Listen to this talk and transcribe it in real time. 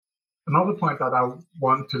another point that I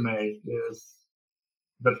want to make is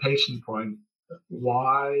the patient point.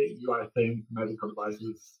 Why do I think medical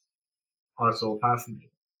devices are so fascinating?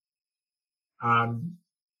 And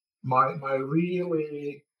my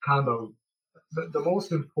really kind of the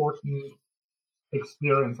most important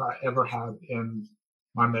experience I ever had in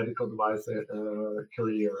my medical device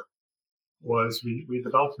career was we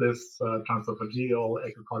developed this transesophageal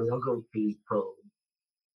echocardiography probe.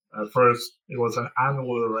 First, it was an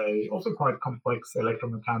annular array, also quite complex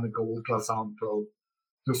electromechanical ultrasound probe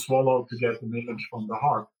to swallow to get an image from the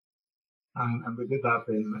heart. And we did that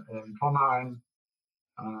in Trondheim,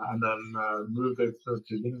 and then moved it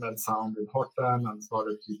to Lingmed Sound in Horten and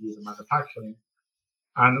started to do the manufacturing.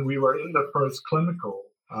 And we were in the first clinical,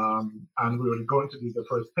 and we were going to do the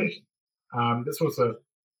first patient. This was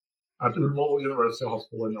at Ullevål University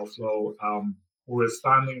Hospital in Oslo. We were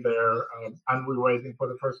standing there, and we were waiting for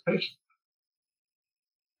the first patient.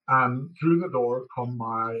 And through the door comes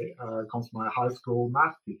my high school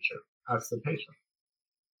math teacher as the patient.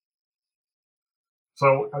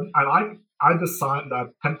 So, and I designed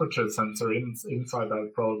that temperature sensor inside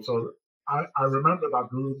that probe. So I remember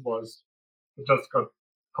that room it just got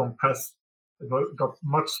compressed. It got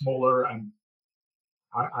much smaller, and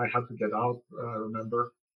I had to get out. I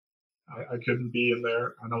remember I couldn't be in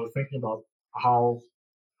there, and I was thinking about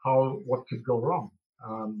what could go wrong.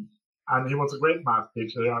 And he was a great math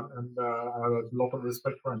teacher, and I had a lot of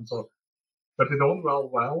respect for him. So, but it all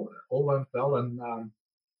went well, and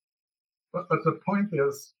but the point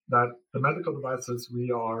is that the medical devices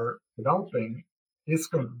we are developing is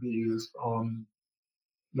going to be used on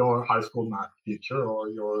your high school math teacher or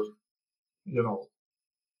your,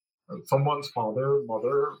 someone's father,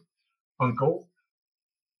 mother, uncle.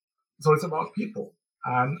 So it's about people.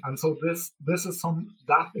 And so this is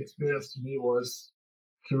that experience to me was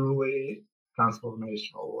truly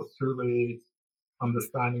transformational, was truly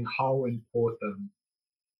understanding how important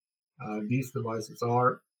these devices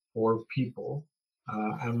are for people.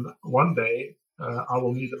 And one day I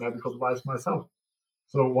will need a medical device myself.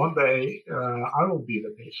 So one day I will be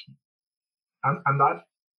the patient. And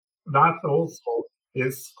that also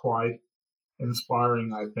is quite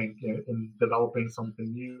inspiring, I think, in developing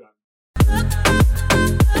something new.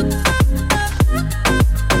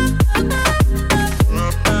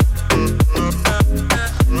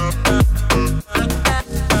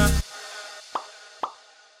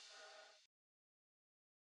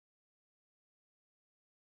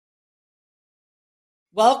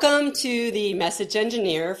 Welcome to the Message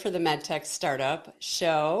Engineer for the MedTech Startup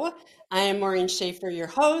Show. I am Maureen Schaefer, your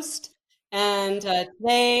host, and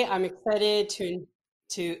today I'm excited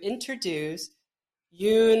to introduce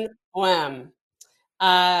Jon Hoem.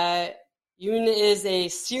 Jon is a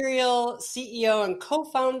serial CEO and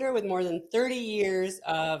co-founder with more than 30 years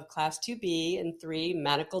of Class 2B and 3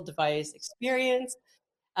 medical device experience,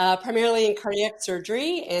 primarily in cardiac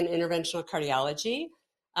surgery and interventional cardiology.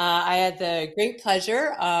 I had the great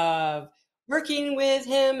pleasure of working with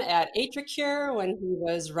him at AtriCure when he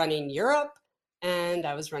was running Europe and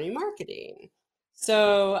I was running marketing.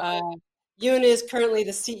 So Jon is currently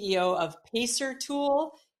the CEO of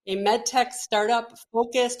Pacertool, a medtech startup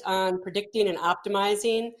focused on predicting and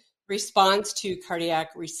optimizing response to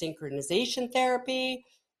cardiac resynchronization therapy,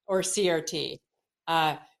 or CRT.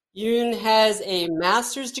 Jon has a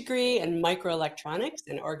master's degree in microelectronics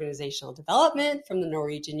and organizational development from the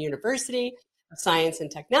Norwegian University of Science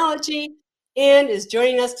and Technology and is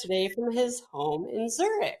joining us today from his home in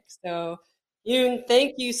Zurich. So, Jon,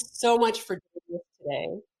 thank you so much for joining us today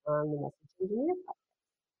on the Message Engineer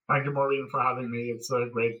Podcast. Thank you, Maureen, for having me. It's a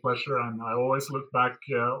great pleasure, and I always look back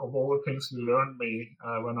of all the things you learned me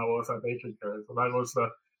when I was at AtriCure. So that was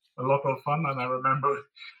a lot of fun, and I remember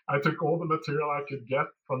I took all the material I could get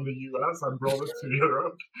from the US and brought it to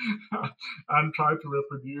Europe and tried to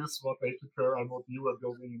reproduce what AtriCure and what you were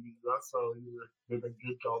building in the US. So you did a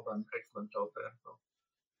good job and excellent job there. So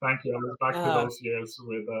thank you. I look back to those years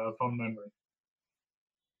with fond memory.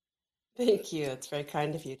 Thank you. It's very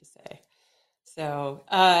kind of you to say. So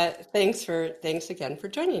thanks again for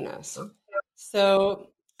joining us. Sure. So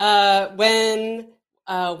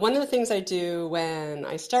one of the things I do when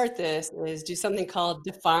I start this is do something called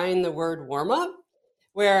Define the Word Warm-Up,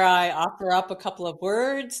 where I offer up a couple of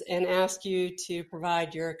words and ask you to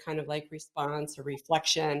provide your kind of like response or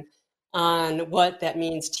reflection on what that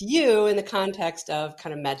means to you in the context of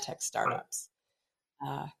kind of medtech startups.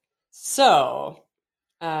 So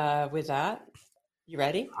with that, you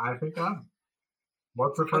ready? I think I'm.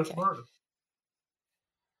 What's the first word?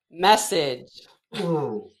 Message.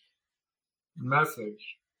 Ooh,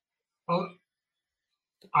 message. Well,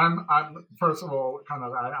 I'm first of all,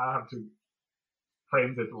 I have to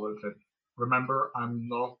frame it a little bit. Remember, I'm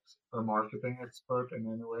not a marketing expert in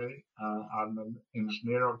any way. I'm an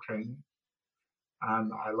engineer of training,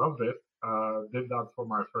 and I loved it. Did that for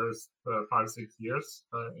my first 5-6 years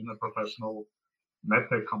in a professional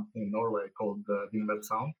medtech company in Norway called Med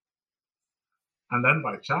Sound. And then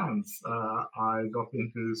by chance, I got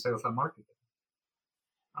into sales and marketing.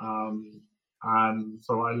 And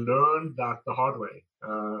so I learned that the hard way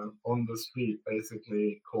on the street,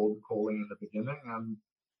 basically cold calling in the beginning, and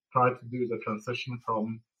tried to do the transition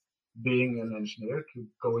from being an engineer to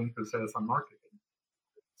going to sales and marketing.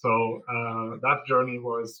 So that journey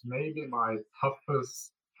was maybe my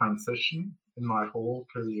toughest transition in my whole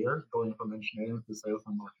career, going from engineering to sales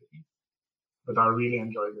and marketing. But I really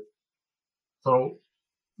enjoyed it. So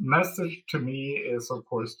message to me is, of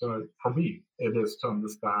course, for me, it is to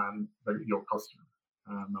understand your customer,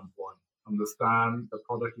 number one. Understand the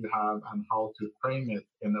product you have and how to frame it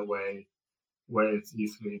in a way where it's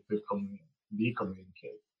easily to be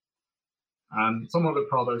communicated. And some of the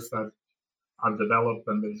products that I've developed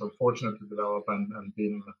and been so fortunate to develop and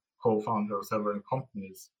been co-founder of several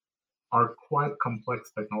companies are quite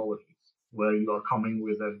complex technologies where you are coming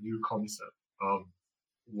with a new concept of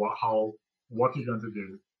what you're going to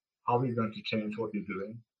do, how you're going to change what you're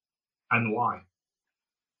doing, and why.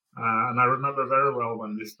 And I remember very well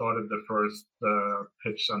when we started the first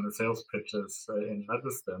pitch and the sales pitches in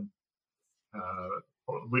medicine,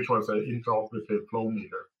 which was an intraoperative flow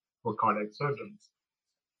meter for cardiac surgeons.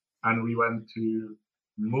 And we went to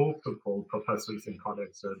multiple professors in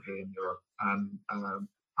cardiac surgery in Europe. And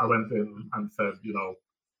I went in and said,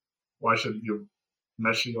 why should you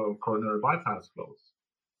measure your coronary bypass flows?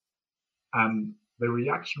 And the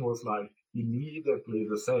reaction was like immediately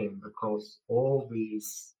the same across all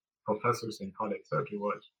these professors in cardiac surgery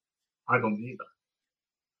was, I don't need that.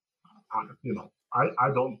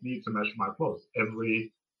 I don't need to measure my flows.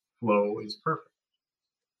 Every flow is perfect.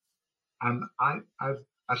 And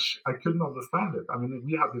I couldn't understand it. I mean,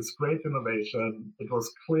 we had this great innovation. It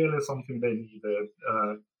was clearly something they needed.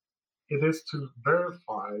 It is to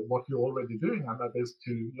verify what you're already doing, and that is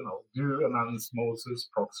to, do an anastomosis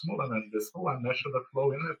proximal and then distal and measure the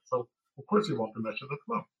flow in it. So, of course, you want to measure the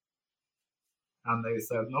flow. And they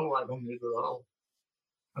said, no, I don't need it at all.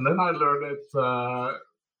 And then I learned it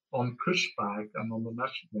on pushback and on the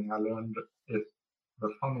messaging. I learned it the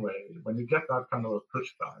fun way. When you get that kind of a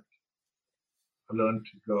pushback, I learned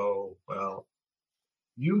to go, well,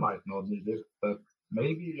 you might not need it, but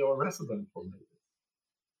maybe your resident will need it.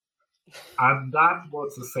 And that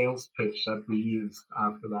was the sales pitch that we used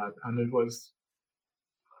after that. And it was,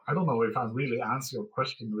 I don't know if I really answer your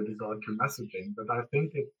question with regard to messaging, but I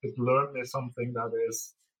think it learned me something that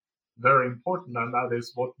is very important, and that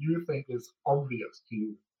is what you think is obvious to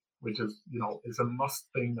you, which is, is a must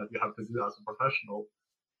thing that you have to do as a professional,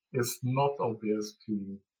 is not obvious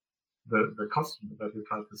to the customer that you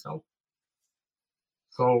try to sell.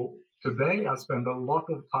 So today I spend a lot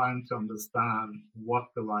of time to understand what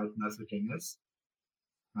the right messaging is.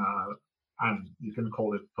 And you can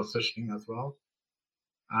call it positioning as well.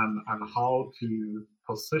 And how to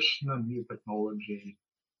position a new technology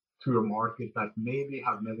to a market that maybe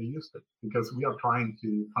have never used it. Because we are trying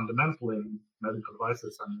to fundamentally in medical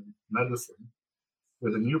devices and medicine,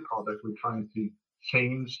 with a new product, we're trying to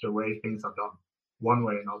change the way things are done one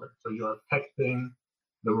way or another. So you're affecting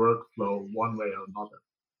the workflow one way or another.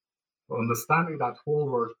 So understanding that whole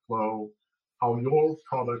workflow, how your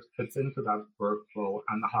product fits into that workflow,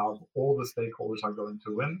 and how all the stakeholders are going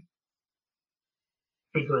to win,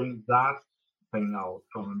 figuring that thing out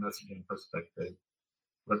from a messaging perspective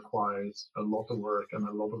requires a lot of work and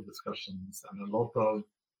a lot of discussions and a lot of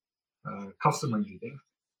customer meetings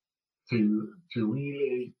to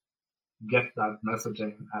really get that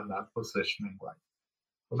messaging and that positioning right.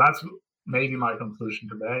 So that's maybe my conclusion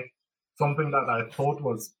today. Something that I thought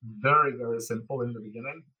was very, very simple in the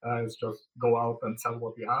beginning is just go out and sell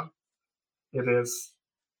what you have. It is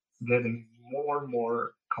getting more and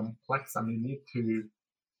more complex, and you need to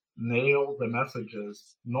nail the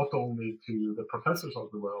messages not only to the professors of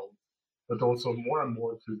the world, but also more and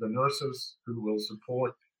more to the nurses who will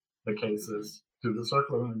support the cases, to the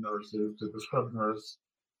circulating nurses, to the scrub nurse,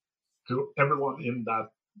 to everyone in that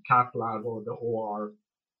cath lab or the OR,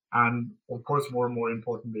 and of course, more and more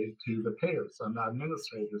importantly, to the payers and the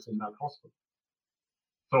administrators in that hospital.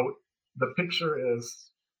 So the picture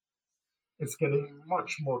is, it's getting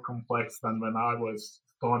much more complex than when I was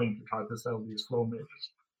starting to try to sell these flow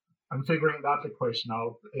meters. And figuring that equation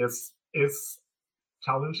out is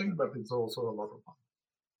challenging, but it's also a lot of fun.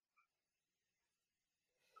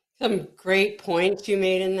 Some great points you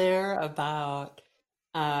made in there about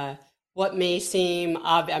what may seem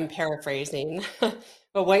I'm paraphrasing,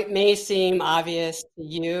 but what may seem obvious to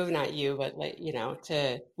you, not you, but like,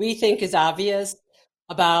 to we think is obvious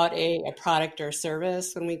about a product or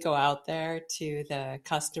service when we go out there to the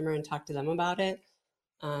customer and talk to them about it,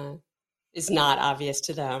 is not obvious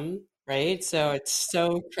to them, right? So it's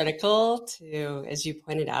so critical to, as you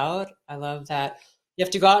pointed out, I love that you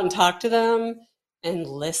have to go out and talk to them and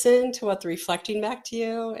listen to what they're reflecting back to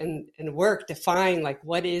you and work to find like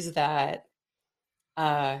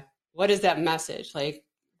uh, what is that message? Like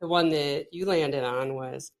the one that you landed on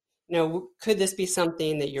was, could this be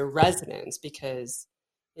something that your residents, because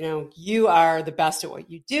you are the best at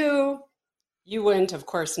what you do, you wouldn't, of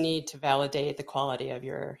course, need to validate the quality of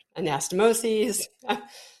your anastomoses.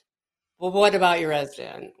 Well, what about your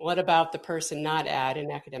resident? What about the person not at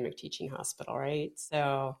an academic teaching hospital, right?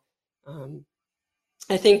 So um,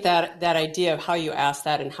 I think that idea of how you ask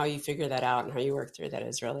that and how you figure that out and how you work through that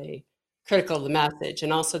is really critical to the message.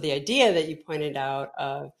 And also the idea that you pointed out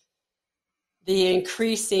of the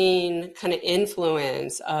increasing kind of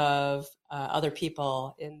influence of other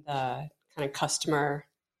people in the kind of customer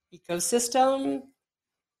ecosystem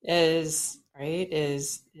is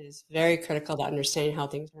very critical to understanding how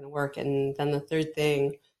things are going to work. And then the third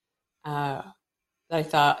thing uh, that I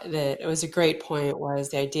thought that it was a great point was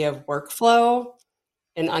the idea of workflow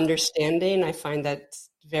and understanding. I find that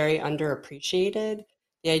very underappreciated.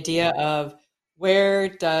 The idea of where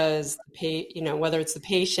does whether it's the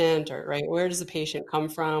patient or right, where does the patient come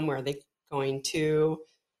from? Where are they going to?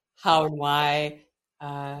 How and why?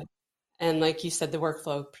 And like you said, the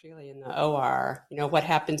workflow, particularly in the OR, what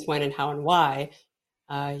happens when and how and why.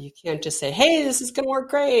 You can't just say, hey, this is going to work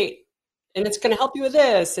great and it's going to help you with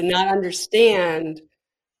this and not understand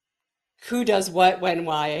who does what, when,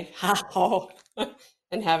 why, how,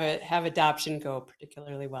 and have adoption go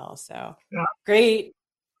particularly well. So Yeah. great.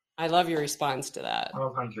 I love your response to that.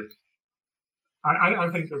 Oh, thank you. I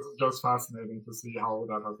think it's just fascinating to see how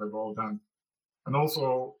that has evolved. And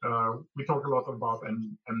also, we talk a lot about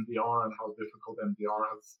MDR and how difficult MDR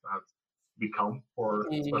has become for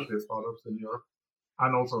especially startups in Europe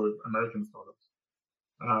and also American startups.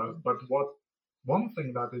 But one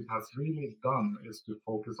thing that it has really done is to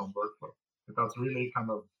focus on workflow. It has really kind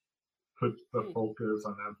of put the focus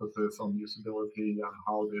and emphasis on usability and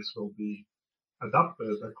how this will be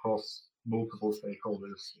adapted across multiple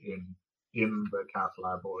stakeholders in the cath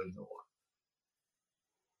lab or in the OR.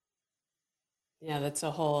 Yeah, that's a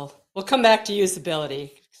whole. We'll come back to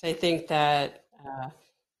usability because I think that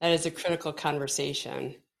that is a critical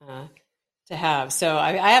conversation to have. So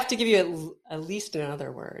I have to give you at least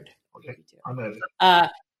another word. Okay, I'm ready.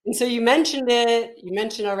 And so you mentioned it. You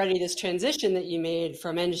mentioned already this transition that you made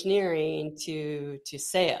from engineering to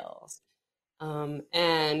sales,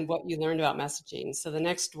 and what you learned about messaging. So the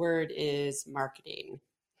next word is marketing.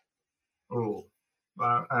 Oh,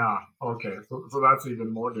 okay. So that's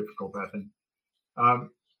even more difficult, I think.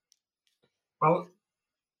 Well,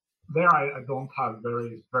 there I don't have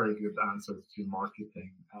very, very good answers to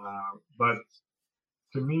marketing. But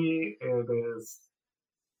to me, it is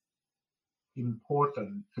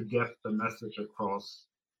important to get the message across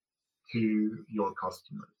to your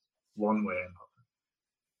customers one way or another.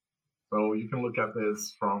 So you can look at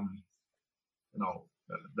this from,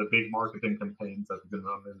 the big marketing campaigns that have been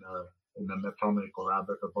run in the Medtronic or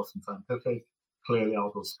Abbott or Boston Scientific, clearly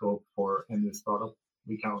out of scope for any startup.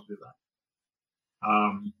 We cannot do that.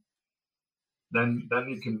 Then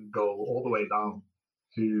you can go all the way down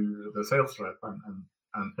to the sales rep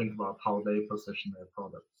and think about how they position their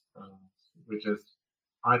products, which is,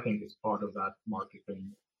 I think, is part of that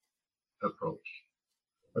marketing approach.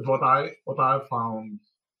 But what I found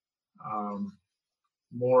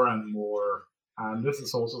more and more, and this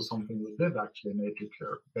is also something we did actually in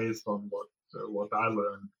AtriCure, based on what I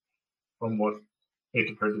learned from what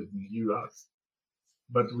AtriCure did in the US.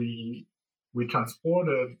 But we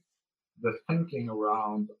transported the thinking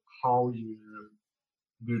around how you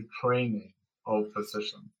do training of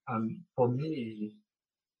physicians. And for me,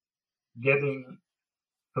 getting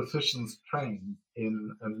physicians trained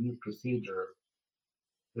in a new procedure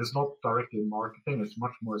is not directly marketing, it's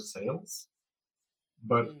much more sales.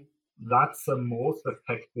 But that's the most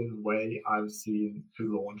effective way I've seen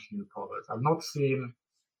to launch new products. I've not seen,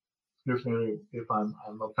 excuse me if I'm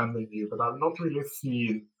offending you, but I've not really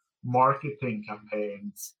seen marketing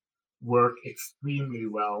campaigns work extremely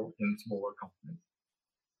well in smaller companies.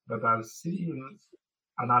 But I've seen,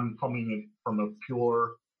 and I'm coming from a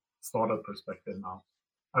pure startup perspective now,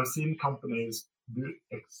 I've seen companies do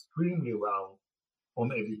extremely well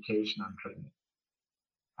on education and training.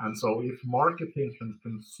 And so if marketing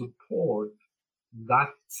can support that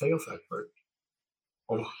sales effort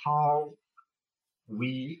of how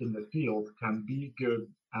we in the field can be good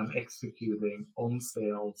and executing on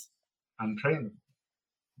sales and training,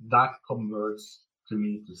 that converts to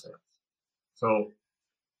me to sales. So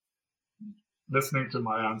listening to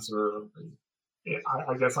my answer,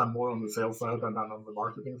 I guess I'm more on the sales side than on the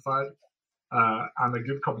marketing side. And a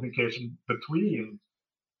good communication between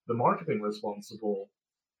the marketing responsible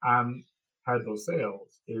and head of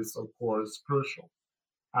sales is, of course, crucial.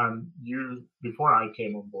 And you, before I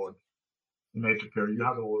came on board in AtriCure, you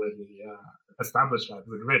had already established that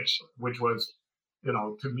with Rich, which was,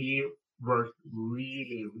 to me, worked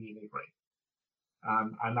really, really great.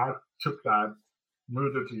 And I took that,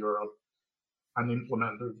 moved it to Europe, and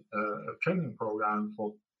implemented a training program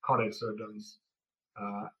for cardiac surgeons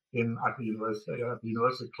at the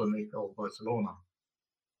University Clinic of Barcelona,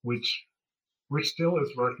 which still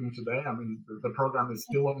is working today. I mean, the program is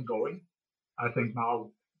still ongoing. I think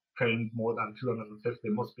now trained more than 250,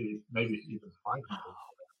 must be maybe even 500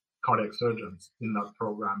 cardiac surgeons in that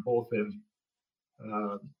program, both in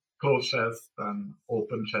closed chest and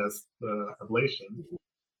open chest ablation.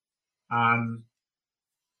 And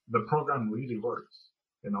the program really works.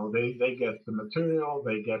 They get the material,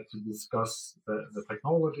 they get to discuss the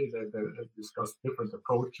technology, they discuss different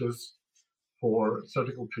approaches for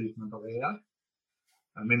surgical treatment of AF,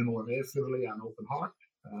 minimal invasively and open heart,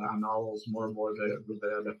 and now also more and more with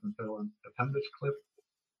the left ventricular appendage clip.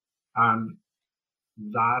 And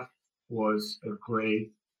that was a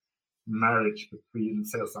great marriage between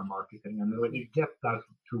sales and marketing. And when you get that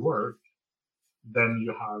to work, then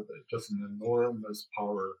you have just an enormous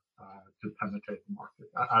power to penetrate the market,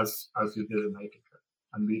 as you did in AtriCure,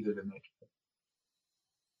 and we did in AtriCure.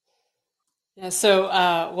 Yeah,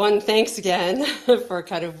 so one, thanks again for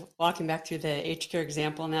kind of walking back through the AtriCure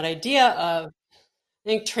example, and that idea of, I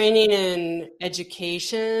think, training and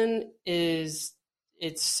education it's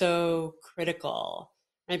so critical,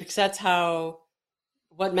 right? Because that's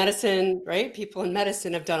what medicine, right? People in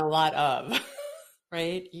medicine have done a lot of,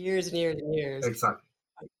 right? Years and years and years. Exactly.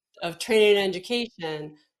 Of training and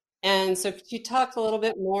education. And so could you talk a little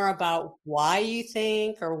bit more about why you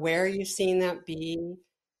think or where you've seen that be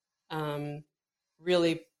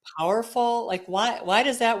really powerful? Like why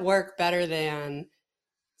does that work better than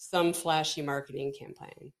some flashy marketing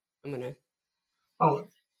campaign? Oh,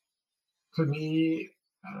 to me,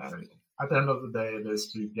 at the end of the day, it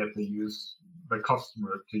is to get the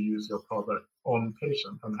customer to use your product on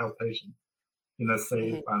patient and help patient in a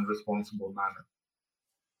safe and responsible manner.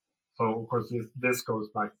 So, of course, this goes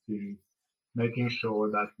back to making sure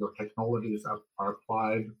that your technologies are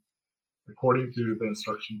applied according to the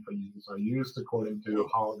instruction for use, are used according to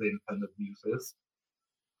how the intended use is.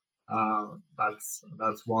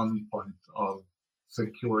 That's one point of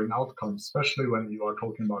securing outcomes, especially when you are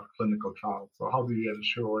talking about clinical trials. So how do you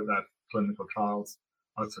ensure that clinical trials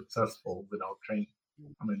are successful without training?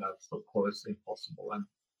 I mean, that's of course impossible.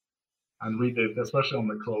 And we did, especially on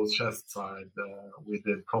the closed chest side, we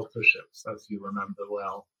did proctorships, as you remember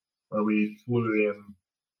well, where we flew in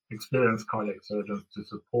experienced cardiac surgeons to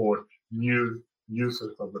support new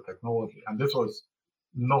users of the technology. And this was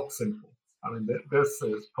not simple. I mean, this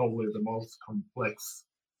is probably the most complex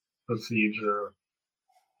procedure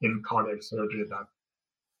in cardiac surgery that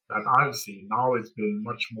I've seen. Now it's been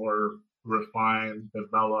much more refined,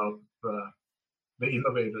 developed. The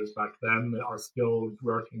innovators back then are still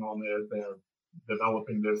working on it. They're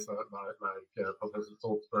developing this, like Professor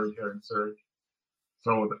Salzberg here in Zurich.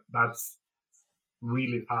 So that's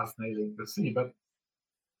really fascinating to see. But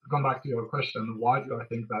to come back to your question, why do I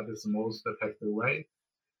think that is the most effective way?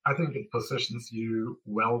 I think it positions you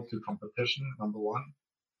well to competition, number one,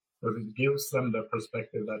 because it gives them the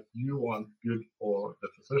perspective that you want good for the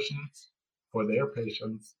physicians, for their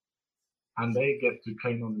patients, and they get to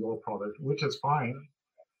train on your product, which is fine.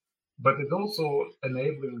 But it's also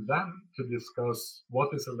enabling them to discuss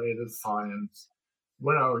what is the latest science,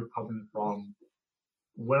 where are we coming from,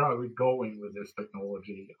 where are we going with this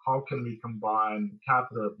technology, how can we combine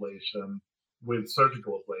catheter ablation with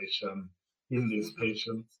surgical ablation in these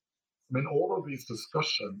patients. I mean, all of these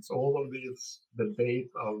discussions, all of these debate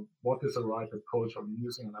of what is the right approach of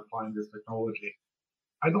using and applying this technology,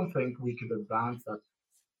 I don't think we could advance that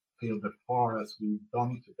field as far as we've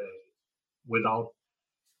done today without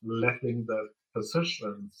letting the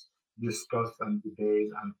physicians discuss and debate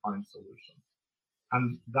and find solutions.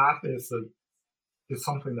 And that is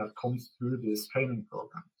something that comes through these training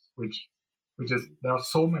programs, which is, there are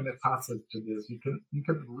so many facets to this. You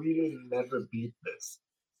can really never beat this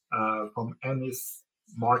from any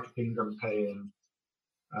marketing campaign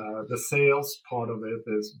The sales part of it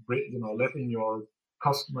is, letting your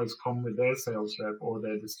customers come with their sales rep or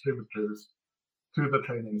their distributors to the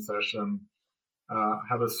training session,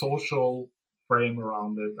 have a social frame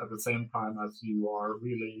around it at the same time as you are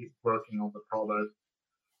really working on the product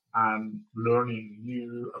and learning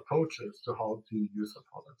new approaches to how to use the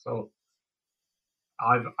product. So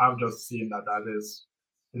I've just seen that is,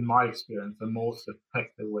 in my experience, the most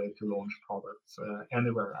effective way to launch products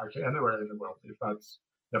anywhere in the world, if that's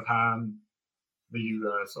Japan, the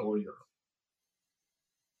US, or Europe.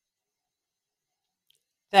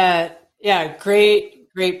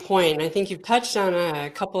 Great point. I think you've touched on a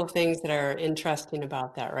couple of things that are interesting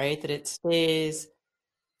about that, right? That it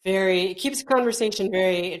keeps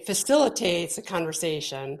it facilitates a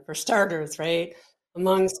conversation for starters, right?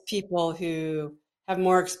 Amongst people who have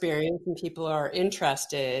more experience and people who are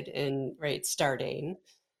interested in, right, starting.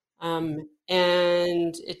 And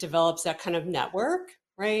it develops that kind of network,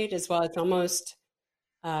 right? As well, it's almost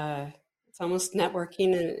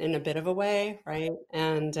networking in a bit of a way, right?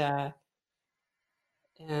 And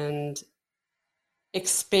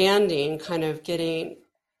expanding, kind of getting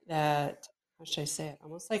that, how should I say it?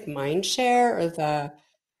 Almost like mind share, or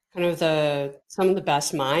some of the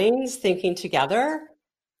best minds thinking together,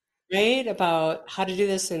 right? About how to do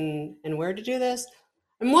this and where to do this.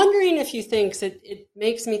 I'm wondering if you think, 'cause it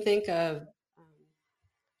makes me think of,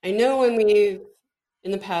 I know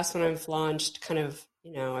in the past when I've launched I've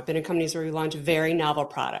been in companies where we launch very novel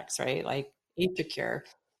products, right? Like AtriCure,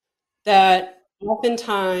 that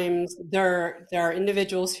oftentimes there are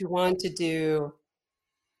individuals who want to do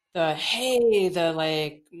the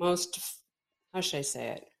like most, how should I say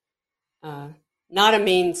it? Not a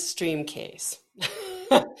mainstream case.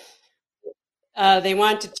 They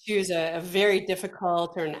want to choose a very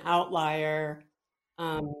difficult or an outlier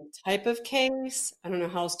type of case. I don't know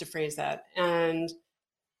how else to phrase that. And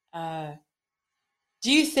uh,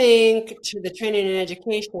 do you think the training and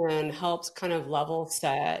education helps kind of level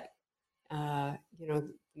set, uh, you know,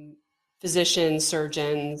 physicians,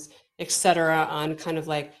 surgeons, et cetera, on kind of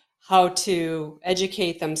like how to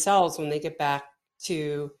educate themselves when they get back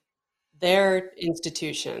to their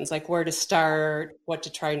institutions, like where to start, what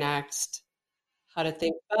to try next, how to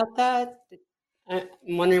think about that?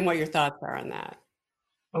 I'm wondering what your thoughts are on that.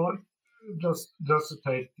 Well, just to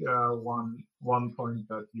take one point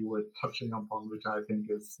that you were touching upon, which I think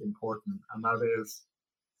is important, and that is,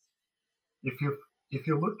 if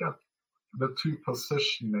you look at the two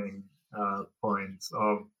positioning points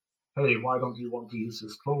of, hey, why don't you want to use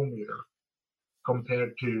this flow meter,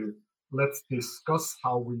 compared to, let's discuss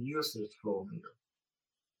how we use this flow meter,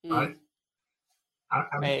 right? Mm,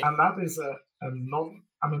 right, And that is a non.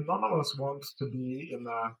 I mean, none of us wants to be in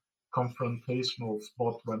a confrontational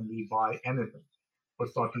spot when we buy anything for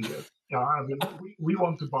starting with. Yeah, I mean, we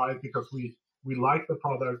want to buy it because we like the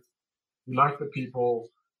product, we like the people,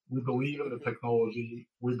 we believe in the technology,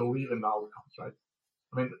 we believe in the outcomes, right?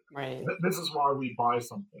 I mean, right, this is why we buy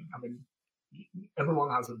something. I mean,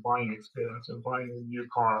 everyone has a buying experience, and buying a new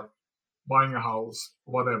car, buying a house,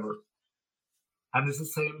 whatever. And it's the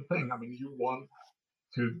same thing. I mean, you want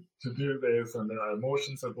to do this, and there are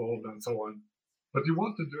emotions involved and so on. But you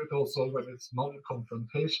want to do it also when it's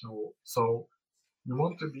non-confrontational. So you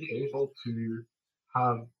want to be able to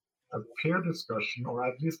have a peer discussion, or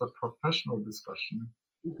at least a professional discussion,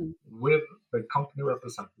 mhm, with the company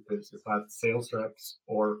representatives, if that's sales reps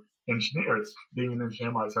or engineers. Being an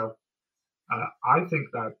engineer myself, I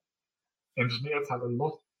think that engineers have a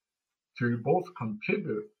lot to both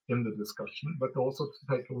contribute in the discussion, but also to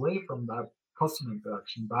take away from that customer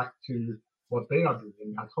interaction back to what they are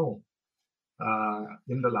doing at home,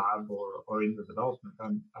 in the lab, or in the development.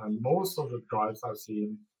 And most of the drives I've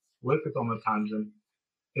seen, with it on a tangent,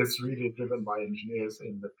 is really driven by engineers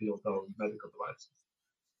in the field of medical devices.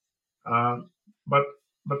 Um, but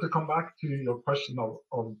to come back to your question of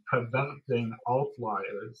preventing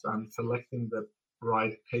outliers and selecting the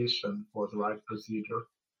right patient for the right procedure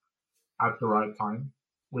at the right time,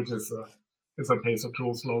 which is a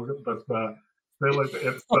Pacertool slogan, but still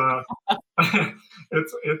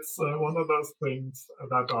it's one of those things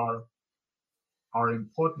that are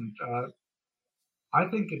important. I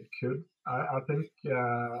think it could. I think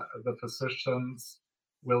the physicians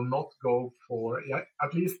will not go for, yeah,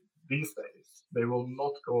 at least these days, they will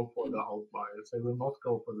not go for the outliers. They will not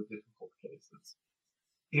go for the difficult cases,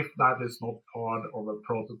 if that is not part of a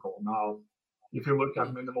protocol. Now, if you look at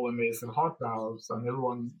mhm, minimal invasive heart valves, and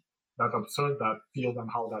everyone that observed that field and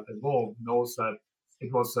how that evolved knows that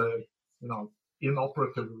it was a,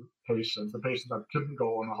 inoperative patient, the patient that couldn't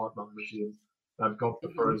go on a heart valve machine, that got the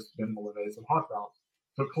mhm, first minimal invasive heart valve.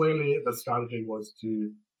 So clearly the strategy was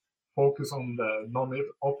to focus on the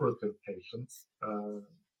non-operative patients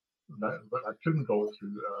that couldn't go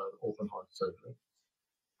through open heart surgery,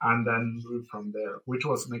 and then move from there, which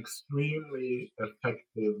was an extremely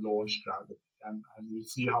effective launch strategy. And you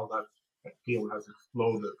see how that field has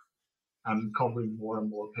exploded and covering more and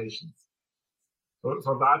more patients.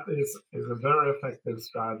 So that is a very effective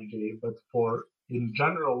strategy, but in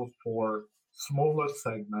general, for smaller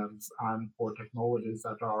segments and for technologies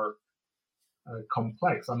that are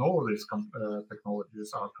complex, and all of these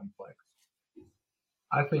technologies are complex,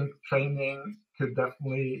 I think training could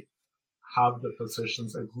definitely have the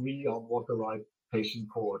physicians agree on what the right patient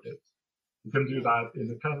cohort is. You can do that in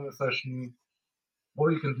the training session,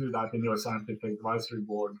 or you can do that in your scientific advisory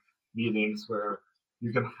board meetings where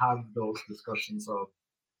you can have those discussions of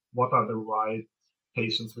what are the right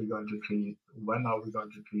patients we're going to treat, when are we going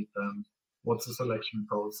to treat them, what's the selection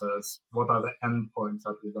process, what are the endpoints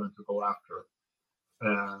that we're going to go after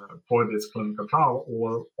for this clinical trial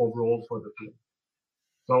or overall for the field.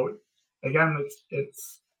 So again,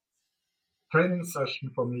 it's training session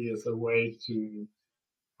for me is a way to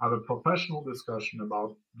have a professional discussion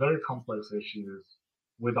about very complex issues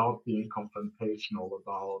without being confrontational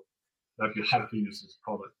about that you have to use this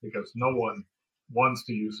product, because no one wants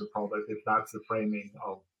to use a product if that's the framing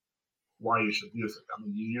of why you should use it. I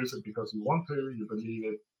mean, you use it because you want to, you believe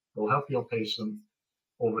it will help your patient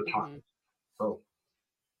over time. Mm-hmm. So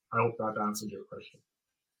I hope that answered your question.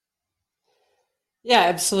 Yeah,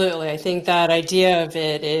 absolutely. I think that idea of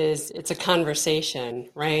it is it's a conversation,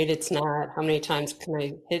 right? It's not how many times can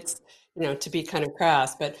I hit, to be kind of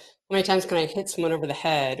crass, but how many times can I hit someone over the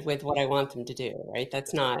head with what I want them to do, right?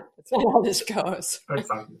 That's not how this goes.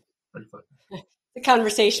 Exactly. It's a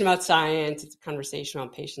conversation about science. It's a conversation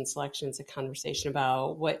about patient selection. It's a conversation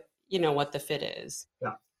about what the fit is.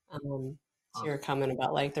 Yeah. To your comment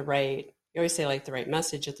about you always say the right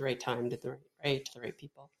message at the right time to the right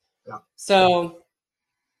people. Yeah. So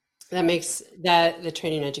that makes the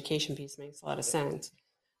training education piece makes a lot of sense.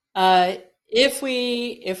 If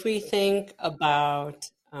we think about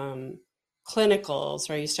clinicals,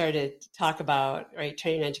 right? You started to talk about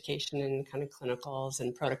training education and kind of clinicals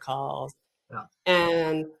and protocols. Yeah.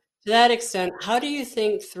 And to that extent, how do you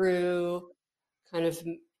think through kind of,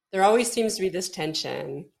 there always seems to be this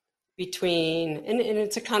tension between, and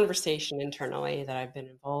it's a conversation internally that I've been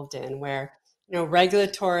involved in where,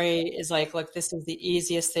 regulatory is look, this is the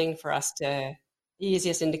easiest indication for us to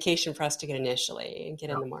get initially and get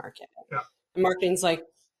in the market. Yeah. And marketing's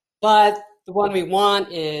but the one we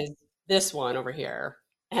want is this one over here.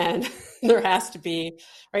 And there has to be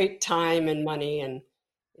time and money and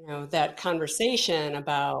that conversation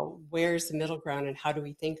about where's the middle ground and how do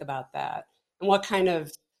we think about that, and what kind of,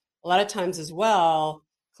 a lot of times as well,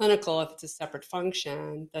 clinical, if it's a separate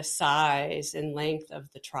function, the size and length of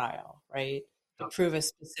the trial, right, to prove a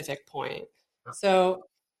specific point. So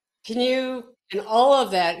and all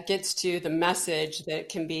of that gets to the message that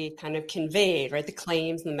can be kind of conveyed, right? The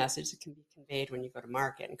claims and the message that can be conveyed when you go to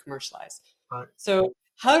market and commercialize. Right. So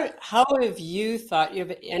how have you thought,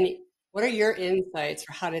 what are your insights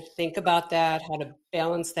for how to think about that, how to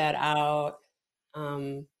balance that out?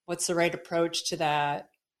 What's the right approach to that?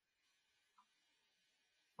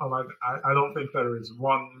 Well, I don't think there is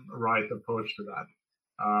one right approach to that.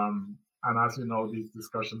 And as you know, these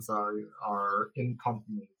discussions are in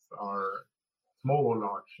companies, are small or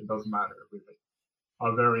large, it doesn't matter really,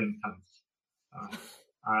 are very intense.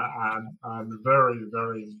 And very,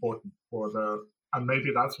 very important and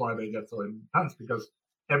maybe that's why they get so intense, because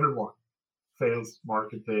everyone, sales,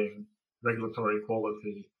 marketing, regulatory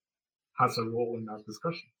quality, has a role in that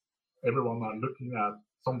discussion. Everyone are looking at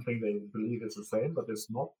something they believe is the same, but it's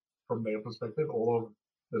not from their perspective. All of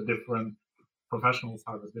the different professionals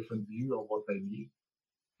have a different view of what they need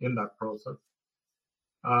in that process.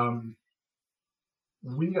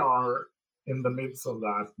 We are in the midst of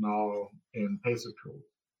that now in Pacertool,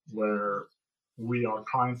 where we are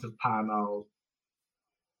trying to pan out,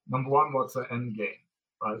 number one, what's the end game,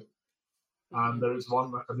 right? And there is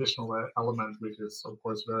one additional element which is, of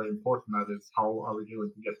course, very important. That is, how are we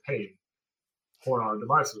going to get paid for our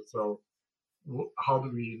devices? So how do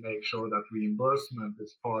we make sure that reimbursement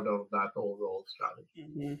is part of that overall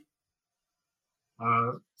strategy?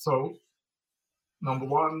 Mm-hmm. So number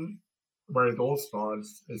one, where it all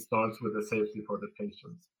starts, it starts with the safety for the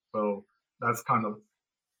patients. So that's kind of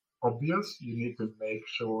obvious. You need to make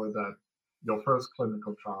sure that your first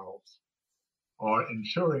clinical trials are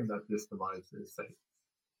ensuring that this device is safe.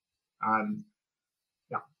 And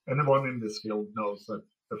anyone in this field knows that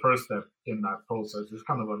the first step in that process is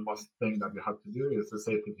kind of a must thing that you have to do, is the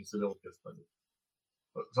safety feasibility study.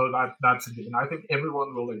 So that's a given. I think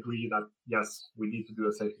everyone will agree that yes, we need to do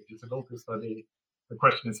a safety feasibility study. The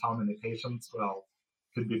question is how many patients? Well,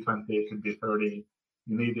 it could be 20, it could be 30.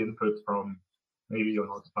 You need input from maybe your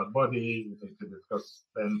notified body. You need to discuss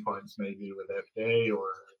the endpoints maybe with the FDA or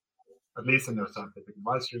at least in their scientific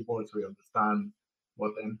advisory board so we understand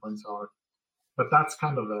what the endpoints are. But that's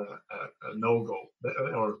kind of a no-go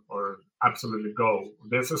or absolutely go.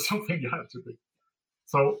 This is something you have to do.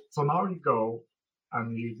 So now you go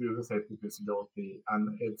and you do the safety feasibility,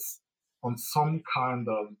 and it's on some kind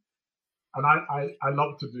of, and I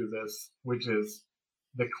love to do this, which is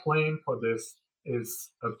the claim for this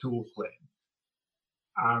is a tool claim.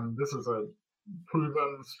 And this is a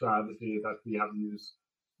proven strategy that we have used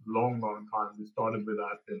long time. We started with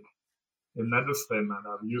that in medicine, and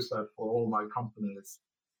I've used that for all my companies.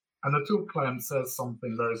 And the tool claim says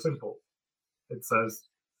something very simple. It says,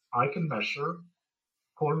 I can measure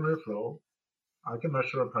coronary flow, I can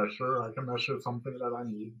measure a pressure, I can measure something that I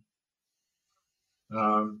need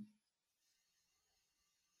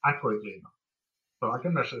accurately enough. So I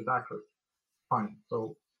can measure it accurately. Fine.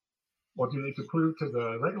 So what you need to prove to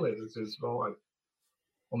the regulators is, well,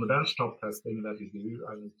 on the benchtop testing that you do,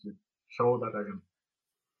 I need to show that I can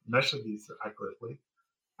measure these accurately.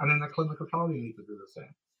 And in a clinical trial, you need to do the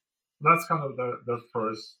same. That's kind of the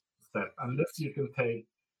first step. And this you can take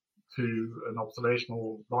to an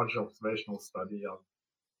large observational study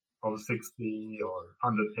of 60 or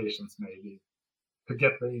 100 patients maybe, to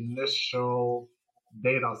get the initial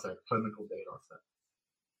data set, clinical data set.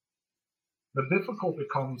 The difficulty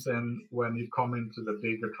comes in when you come into the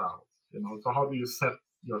bigger trials, so how do you set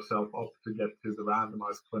yourself up to get to the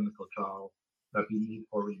randomized clinical trial that you need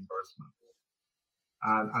for reimbursement?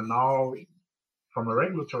 And now, from a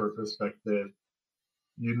regulatory perspective,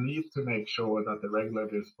 you need to make sure that the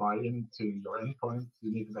regulators buy into your endpoints.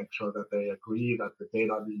 You need to make sure that they agree that the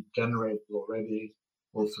data we generate already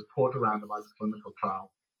will support a randomized clinical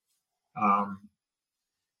trial.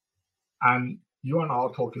 And you are now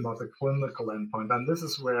talking about the clinical endpoint, and this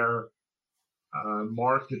is where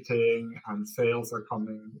marketing and sales are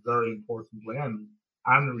coming very importantly in,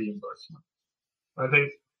 and reimbursement. I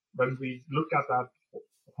think when we look at that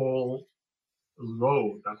whole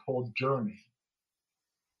road, that whole journey,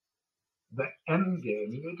 the end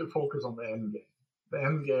game, you need to focus on the end game. The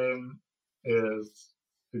end game is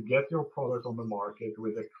to get your product on the market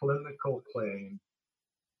with a clinical claim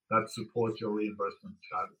that supports your reimbursement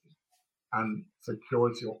strategy and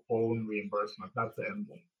secures your own reimbursement. That's the end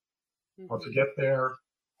game. How to get there,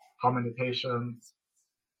 how many patients,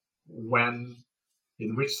 when,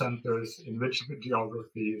 in which centers, in which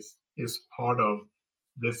geographies, is part of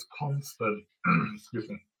this constant, excuse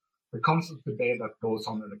me, the constant debate that goes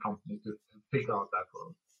on in the company to figure out that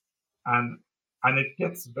road. And it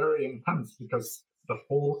gets very intense because the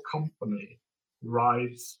whole company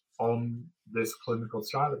rides on this clinical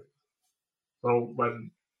strategy. So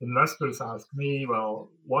when investors ask me, well,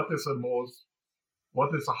 what is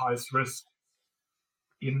the highest risk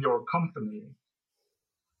in your company?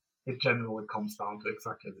 It generally comes down to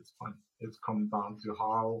exactly this point. It comes down to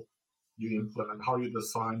how you implement, how you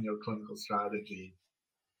design your clinical strategy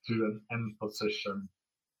to an end position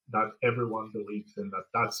that everyone believes in,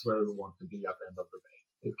 that's where we want to be at the end of the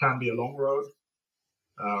day. It can be a long road.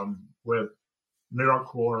 With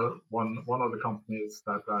Miracore, one of the companies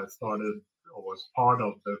that I started or was part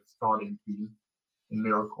of the starting team in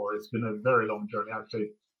Miracore, it's been a very long journey. Actually,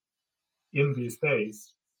 in these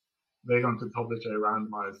days, they're going to publish a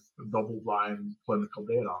randomized double-blind clinical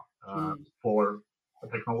data for a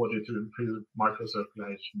technology to improve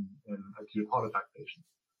microcirculation in acute heart attack patients.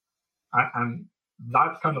 And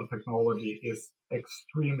that kind of technology is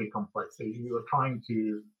extremely complex. So you are trying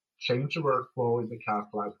to change the workflow in the cath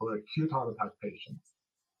lab for acute heart attack patients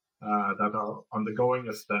that are undergoing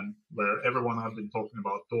a stent, where everyone has been talking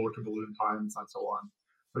about door-to-balloon times and so on.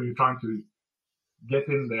 So you're trying to get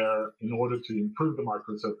in there in order to improve the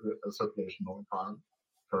microcirculation long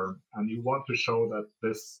term, and you want to show that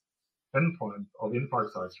this endpoint of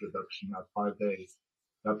infarct size reduction at 5 days,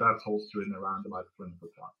 that holds true in a randomized clinical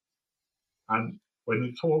trial. And when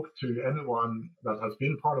you talk to anyone that has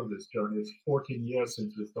been part of this journey, it's 14 years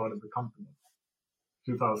since we started the company,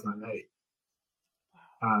 2008.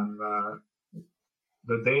 And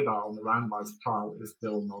the data on the randomized trial is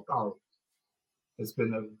still not out. It's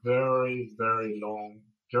been a very, very long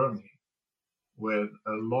journey with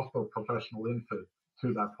a lot of professional input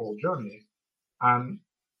to that whole journey. And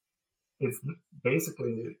it's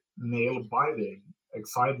basically nail-biting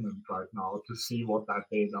excitement right now to see what that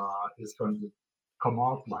data is going to come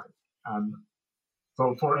out like. And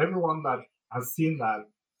so for everyone that has seen that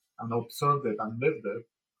and observed it and lived it,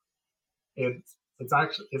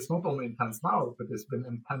 it's not only intense now, but it's been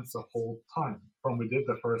intense the whole time from we did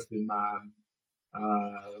the first in man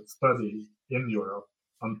study in Europe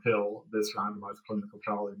until this randomized clinical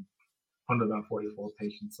trial in 144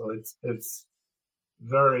 patients. So it's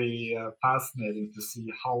very fascinating to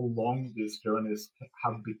see how long these journeys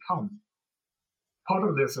have become. Part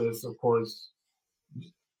of this is, of course,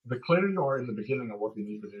 the clearer you are in the beginning of what you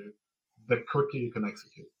need to do, the quicker you can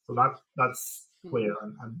execute. So that's clear,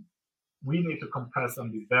 and we need to compress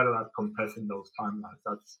and be better at compressing those timelines.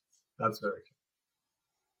 That's very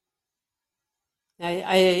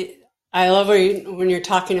I love when you're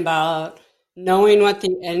talking about knowing what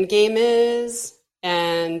the end game is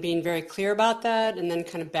and being very clear about that, and then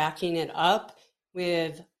kind of backing it up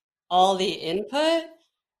with all the input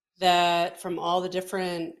that from all the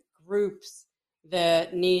different groups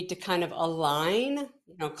that need to kind of align,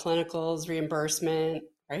 clinicals, reimbursement,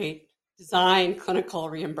 right? Design, clinical,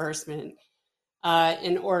 reimbursement,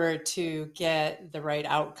 in order to get the right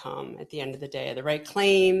outcome at the end of the day, the right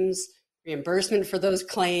claims, reimbursement for those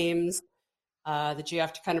claims, that you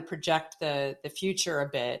have to kind of project the future a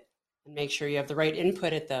bit and make sure you have the right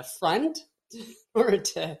input at the front in order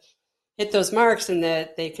to hit those marks, and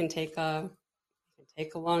that they can take a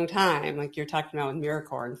long time, like you're talking about with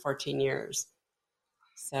Miracore in 14 years.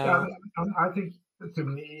 So yeah, and I think to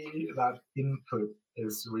me that input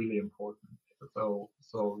is really important.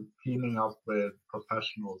 So teaming up with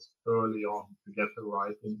professionals early on to get the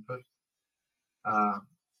right input,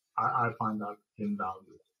 I find that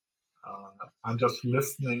invaluable. And just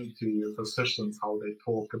listening to physicians how they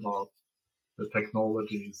talk about the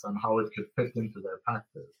technologies and how it could fit into their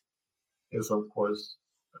practice is, of course,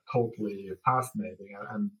 totally fascinating.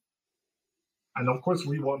 And of course,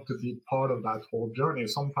 we want to be part of that whole journey.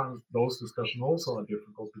 Sometimes those discussions also are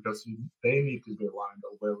difficult because they need to be aligned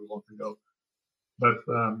on where we want to go. But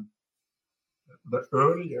the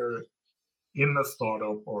earlier in a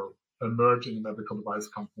startup or emerging medical device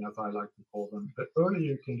company, as I like to call them, the earlier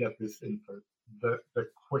you can get this input, the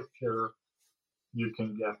quicker you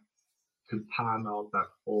can get to pan out that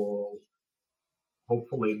whole,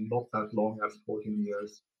 hopefully not that long as 14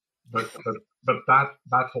 years, but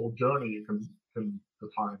that whole journey you can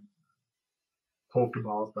define, talk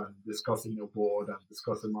about and discuss in your board and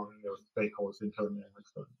discuss among your stakeholders internally and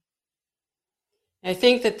externally. I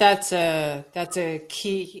think that's a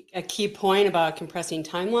key point about compressing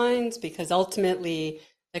timelines, because ultimately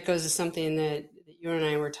that goes to something that you and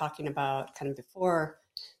I were talking about kind of before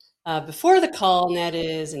the call, and that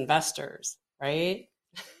is investors, right?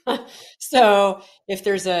 So if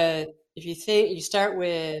you start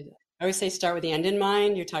with, I always say start with the end in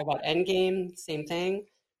mind. You're talking about end game, same thing,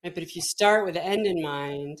 right? But if you start with the end in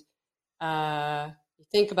mind, you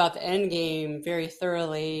think about the end game very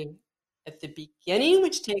thoroughly at the beginning,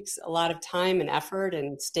 which takes a lot of time and effort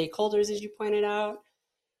and stakeholders, as you pointed out.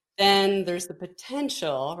 Then there's the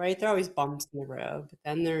potential, right? There are always bumps in the road, but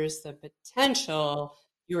then there's the potential,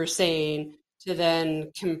 you were saying, to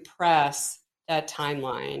then compress that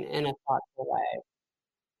timeline in a thoughtful way,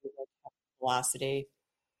 velocity,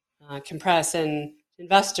 compress. And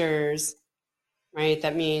investors, right?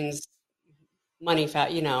 That means money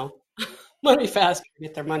money faster,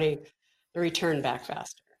 get their money, the return back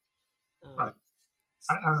faster. Right.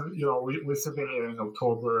 And we're sitting here in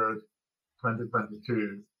October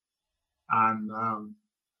 2022, and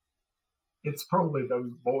it's probably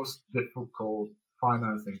the most difficult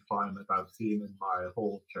financing climate I've seen in my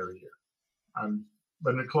whole career. And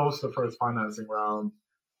when we closed the first financing round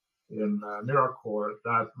in Miracore,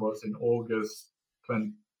 that was in August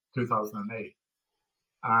 2008.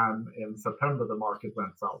 And in September, the market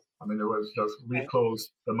went south. I mean, it was just, we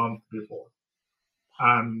closed the month before.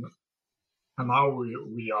 And now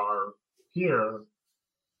we are here,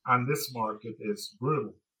 and this market is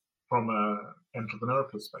brutal from an entrepreneur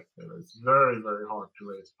perspective. It's very, very hard to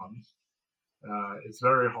raise funds. It's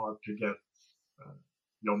very hard to get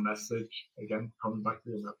your message, again, coming back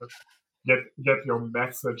to your message, get your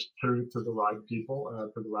message through to the right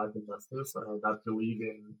people, to the right investors that believe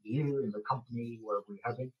in you, in the company, where we're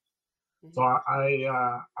heading. Mm-hmm. So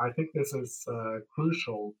I think this is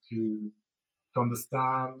crucial to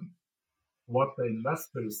understand what the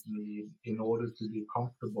investors need in order to be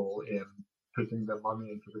comfortable in putting their money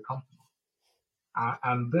into the company.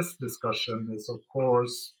 And this discussion is, of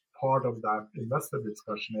course, part of that investor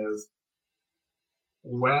discussion is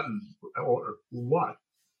when or what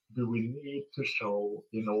do we need to show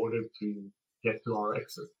in order to get to our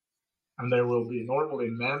exit? And there will be normally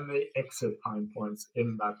many exit time points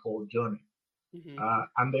in that whole journey. Mm-hmm.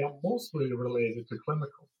 And they are mostly related to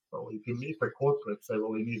clinical. So if you meet the corporates, they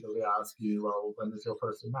will immediately ask you, well, when is your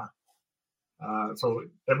first in man? So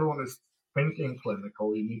everyone is thinking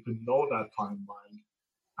clinical. You need to know that timeline,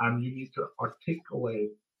 and you need to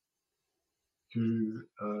articulate to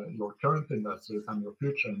your current investors and your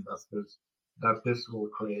future investors that this will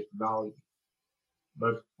create value.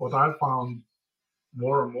 But what I found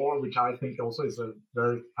more and more, which I think also is a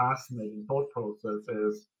very fascinating thought process,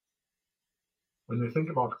 is when you think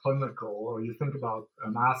about clinical or you think about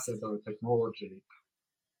an asset or a technology,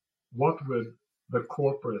 what would the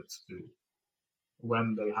corporates do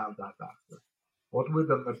when they have that asset? What would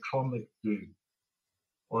a Medtronic do,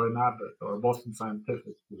 or an Abbott or a Boston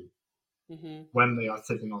Scientific do when they are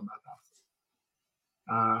sitting on that asset?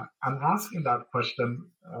 And asking that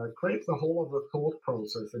question creates a whole other thought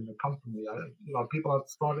process in the company. People are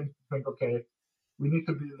starting to think, okay, we need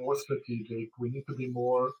to be more strategic, we need to be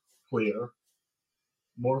more clear,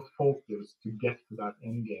 more focused to get to that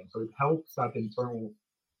end game. So it helps that internal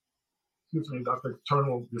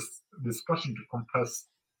discussion to compress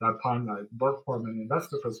that timeline, both from an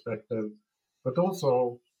investor perspective, but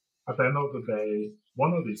also at the end of the day,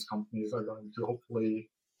 one of these companies are going to hopefully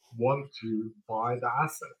want to buy the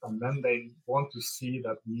asset, and then they want to see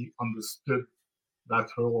that we understood that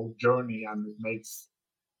whole journey, and it makes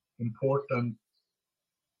important,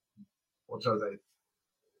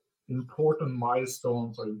 important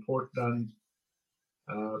milestones or important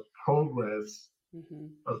progress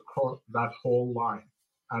across that whole line.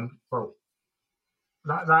 And so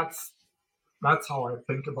that's how I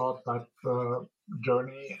think about that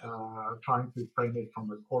journey, trying to frame it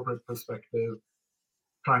from a corporate perspective,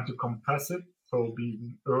 trying to compress it, so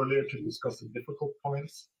being earlier to discuss the difficult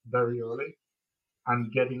points very early,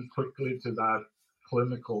 and getting quickly to that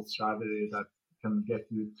clinical strategy that can get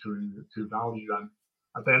you to value, and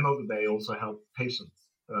at the end of the day also help patients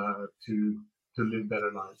to live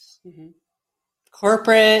better lives.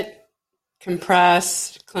 Corporate,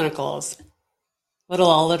 compressed, clinicals.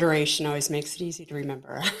 Little alliteration always makes it easy to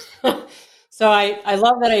remember. So I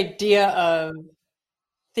love that idea of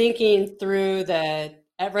thinking through that,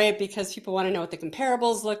 right? Because people want to know what the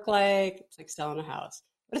comparables look like. It's like selling a house.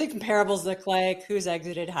 What do the comparables look like? Who's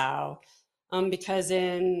exited how? Because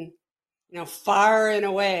in far and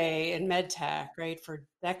away in medtech, right, for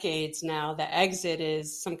decades now, the exit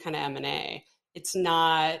is some kind of M&A. It's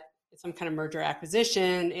not some kind of merger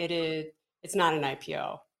acquisition. It's not an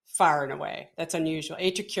IPO. Far and away. That's unusual.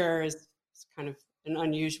 AtriCure is kind of an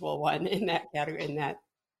unusual one in that category,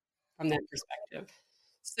 from that perspective.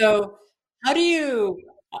 So how do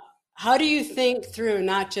you think through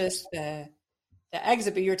not just the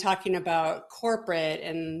exit, but you're talking about corporate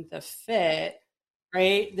and the fit,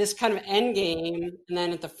 right? This kind of end game, and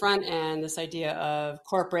then at the front end, this idea of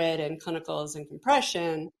corporate and clinicals and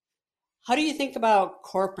compression. How do you think about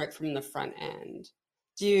corporate from the front end?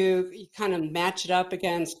 Do you kind of match it up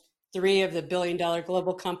against 3 of the billion-dollar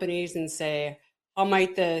global companies and say, how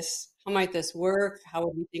might this work? How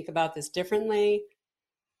would we think about this differently?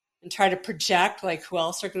 And try to project like who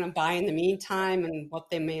else are going to buy in the meantime and what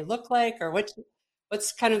they may look like, or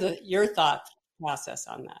what's kind of your thought process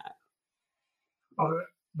on that?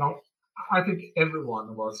 Now, I think every one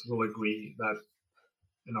of us will agree that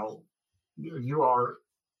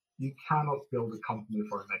you cannot build a company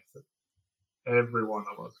for an exit. Every one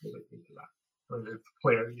of us will agree to that. So it's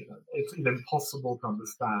clear, it's impossible to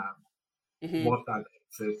understand what that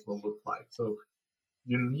exit will look like. So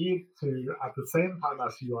you need to, at the same time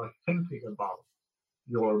as you are thinking about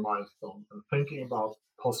your milestones and thinking about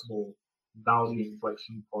possible value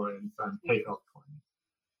inflection points and takeoff points,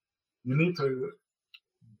 you need to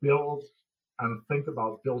build and think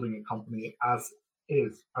about building a company as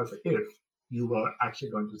if you were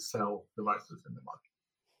actually going to sell devices in the market.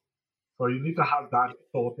 So you need to have that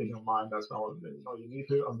thought in your mind as well. You need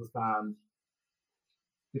to understand,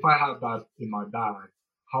 if I had that in my bag,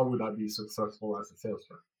 how would I be successful as a sales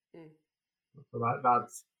rep? So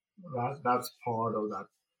that's part of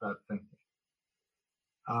that thinking.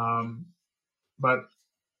 But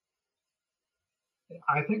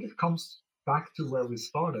I think it comes back to where we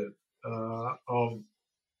started, of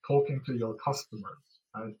talking to your customers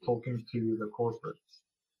and talking to the corporates.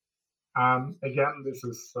 And again, this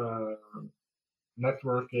is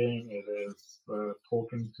networking. It is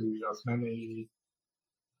talking to as many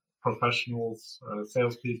professionals,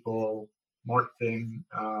 salespeople, marketing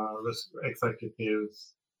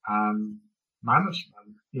executives, and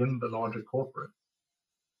management in the larger corporate.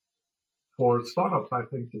 For startups, I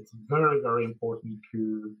think it's very, very important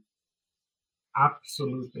to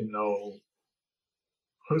absolutely know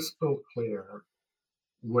crystal clear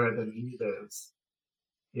where the need is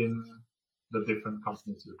in the different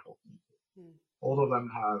companies you're talking to. All of them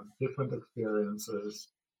have different experiences,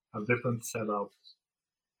 have different setups,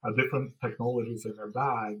 have different technologies in their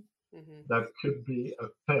bag that could be a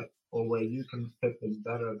fit or where you can fit in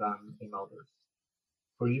better than in others.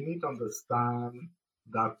 So you need to understand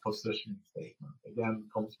that positioning statement. Again,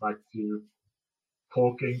 it comes back to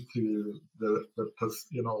talking to the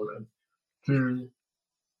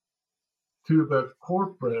to the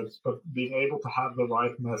corporates, but being able to have the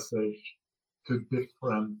right message to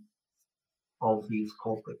different of these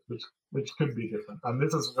corporates, which could be different. And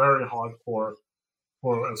this is very hard for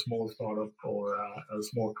a small startup or a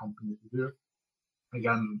small company to do.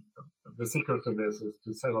 Again, the secret to this is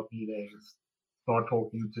to set up meetings, start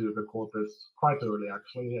talking to the corporates quite early,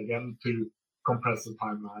 actually, again, to compress the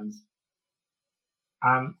timelines,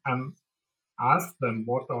 and ask them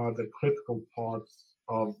what are the critical parts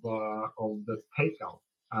of the takeout.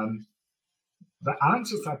 And the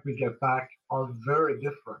answers that we get back are very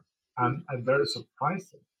different and very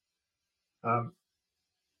surprising.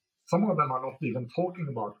 Some of them are not even talking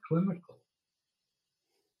about clinical.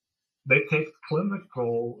 They take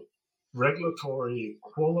clinical, regulatory,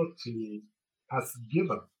 quality as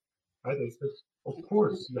given, right? It's, of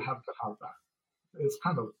course, you have to have that. It's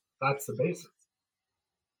kind of, that's the basics.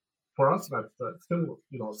 For us, that's still,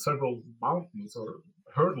 several mountains or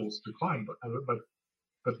hurdles to climb,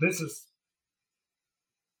 but this is,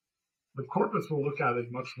 the corporates will look at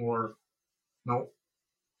it much more,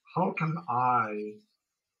 how can I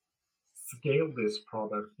scale this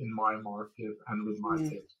product in my market and with my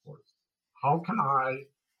sales force? How can I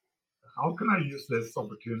use this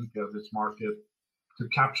opportunity of this market to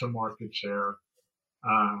capture market share,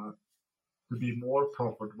 to be more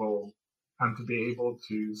profitable, and to be able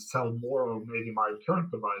to sell more of maybe my current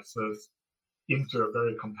devices into a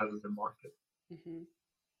very competitive market?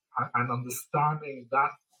 And understanding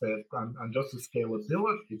that bit and just the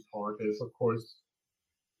scalability part is, of course,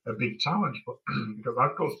 a big challenge, because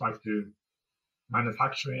that goes back to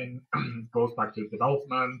manufacturing, goes back to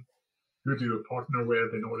development. Who do you partner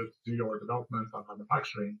with in order to do your development and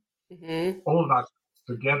manufacturing? All of that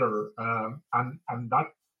together, and that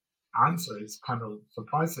answer is kind of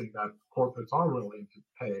surprising that corporates are willing to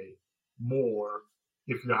pay more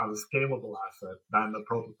if you have a scalable asset than a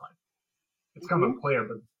prototype. It's kind of clear,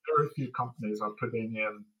 but very few companies are putting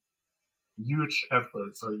in huge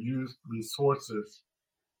efforts or use resources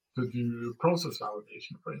to do process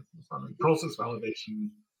validation, for instance. I mean, process validation,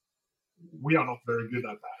 we are not very good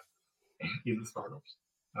at that in the startups.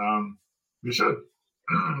 We should,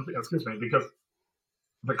 excuse me, because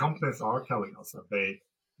the companies are telling us that they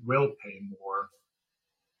will pay more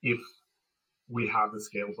if we have a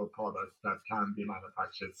scalable product that can be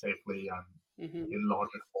manufactured safely and in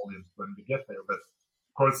larger volumes when we get there. But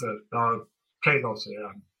of course, there are trade-offs here.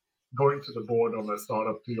 And going to the board of a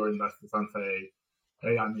startup, to your investors, and say,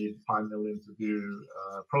 hey, I need 5 million to do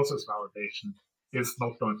process validation, is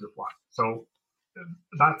not going to fly. So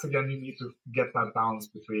that's, again, you need to get that balance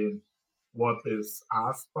between what is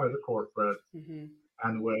asked by the corporate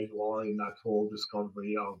and where you are in that whole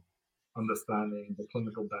discovery of understanding the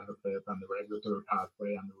clinical benefit and the regulatory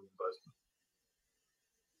pathway and the reimbursement.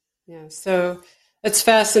 Yeah, so it's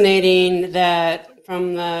fascinating that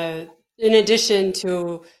in addition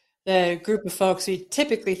to the group of folks we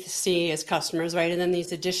typically see as customers, right, and then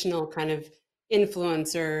these additional kind of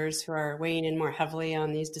influencers who are weighing in more heavily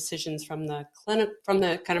on these decisions from the kind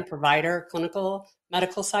of provider, clinical,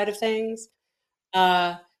 medical side of things,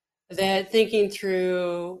 that thinking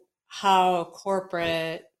through how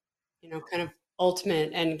corporate, kind of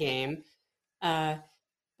ultimate end game,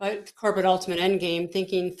 but corporate ultimate end game,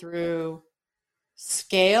 thinking through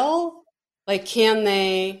scale, like can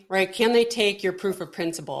they take your proof of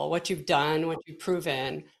principle, what you've done, what you've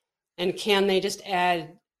proven, and can they just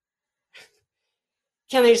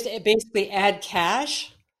basically add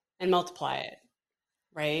cash and multiply it,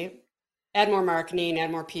 right? Add more marketing, add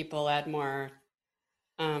more people, add more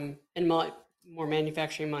and more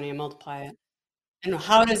manufacturing money and multiply it. And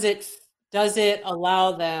how does it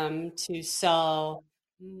allow them to sell,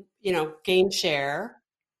 gain share,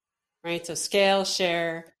 right? So scale,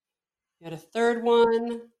 share. You had a third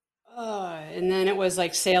one, and then it was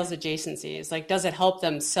like sales adjacencies. Like, does it help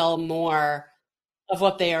them sell more of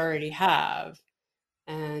what they already have?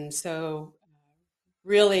 And so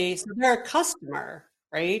really, so they're a customer,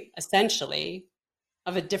 right? Essentially,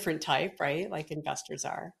 of a different type, right? Like investors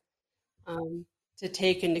are, to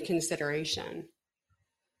take into consideration.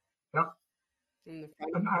 Yeah. And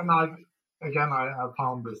I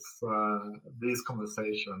found these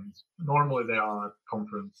conversations, normally they are at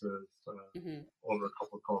conferences over a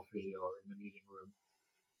cup of coffee or in the meeting room.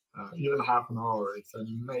 Even half an hour, it's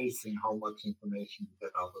amazing how much information you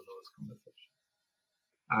get out of those conversations.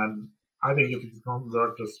 And I think if you can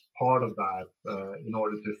convert just part of that in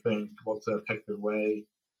order to think what's the effective way,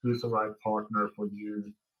 who's the right partner for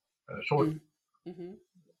you, short Mm-hmm.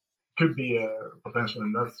 could be a potential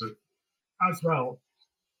investor as well.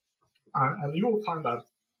 And you will find that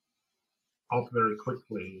out very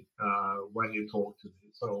quickly when you talk to me.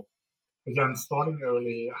 So again, starting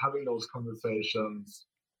early, having those conversations,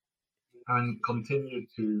 and continue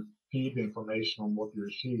to feed information on what you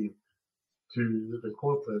achieve to the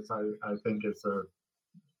corporates, I think is a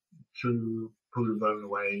true proven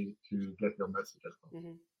way to get your message across.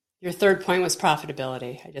 Mm-hmm. Your third point was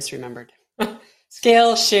profitability. I just remembered.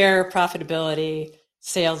 Scale, share, profitability,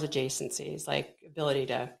 sales adjacencies, like ability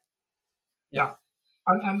to. Yeah.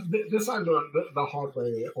 And this I learned the hard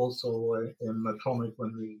way also in Medtronic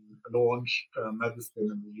when we launched medicine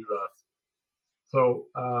in the US. So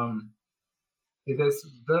it is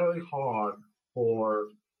very hard for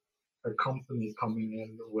a company coming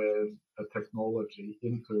in with a technology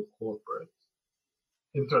into a corporate.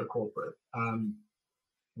 And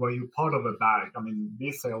where you're part of a bag. I mean,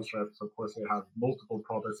 these sales reps, of course, they have multiple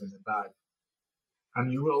products in the bag. And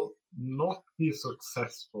you will not be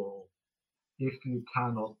successful if you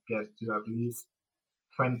cannot get to at least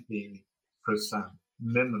 20%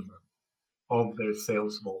 minimum of their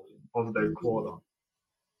sales volume, of their quota.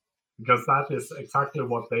 Because that is exactly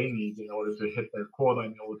what they need in order to hit their quota,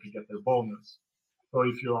 in order to get their bonus. So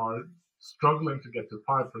if you are struggling to get to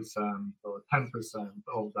 5% or 10%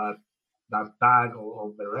 of that bag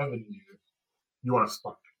of their revenue, you are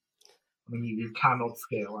stuck. I mean, you cannot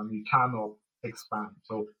scale and you cannot expand.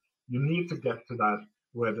 So you need to get to that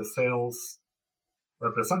where the sales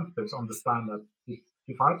representatives understand that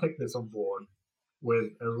if I take this on board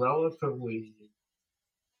with a relatively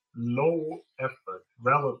low effort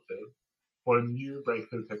relative for a new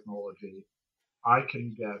breakthrough technology, I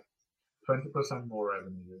can get 20% more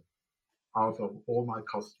revenue out of all my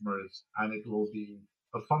customers, and it will be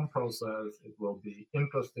a fun process. It will be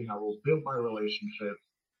interesting. I will build my relationships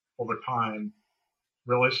over time,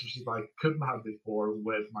 relationships I couldn't have before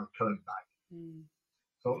with my current bank.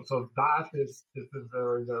 So that is a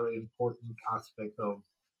very, very important aspect of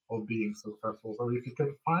being successful. So if you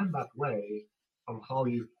can find that way of how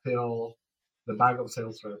you fill the bag of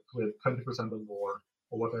sales reps with 20% or more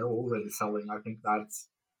of what they're already selling, I think that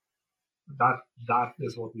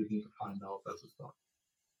is what you need to find out as a start.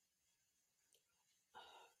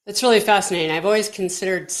 That's really fascinating. I've always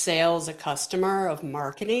considered sales a customer of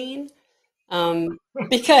marketing,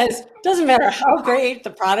 because it doesn't matter how great the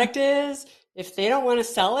product is, if they don't want to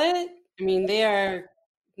sell it, I mean, they are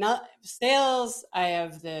not sales. I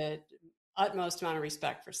have the utmost amount of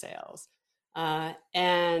respect for sales.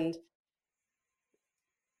 And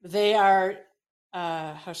they are,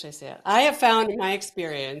 how should I say it? I have found in my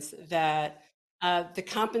experience that the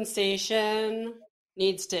compensation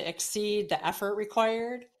needs to exceed the effort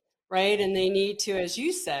required, right? And they need to, as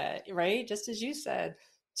you said, right? Just as you said,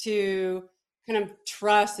 to kind of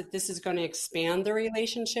trust that this is going to expand the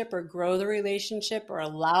relationship or grow the relationship or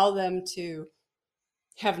allow them to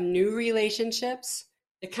have new relationships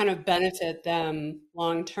that kind of benefit them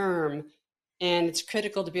long term. And it's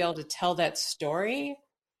critical to be able to tell that story,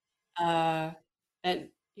 and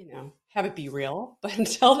have it be real, but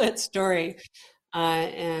tell that story,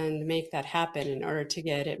 and make that happen in order to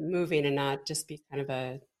get it moving and not just be kind of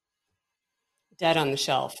a dead on the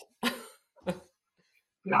shelf.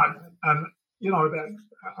 Yeah, and that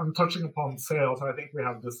I'm touching upon sales. I think we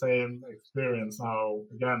have the same experience now.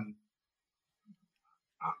 Again,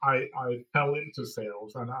 I fell into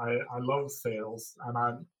sales and I love sales, and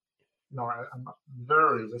I'm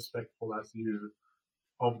very respectful as you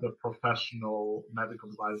of the professional medical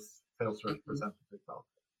device sales representatives out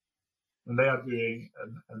there, and they are doing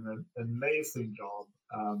an amazing job.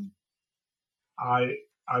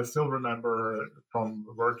 I still remember from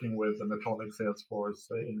working with the Medtronic sales force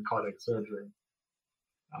in cardiac surgery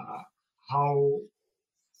how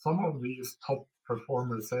some of these top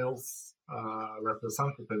performer sales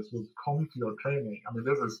representatives would come to your training. I mean,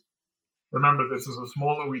 this is a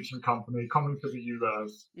small Norwegian company coming to the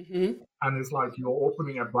US, and it's like you're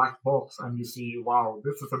opening a black box and you see, wow,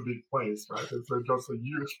 this is a big place, right? It's just a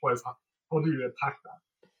huge place. How do you attack that?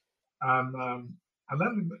 And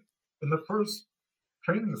then in the first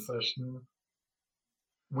training session,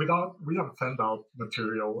 we don't send out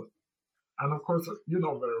material. And of course, you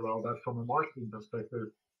know very well that from a marketing perspective,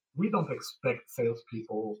 we don't expect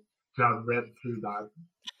salespeople to have read through that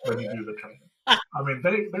when you do the training. I mean,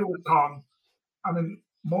 they will come. I mean,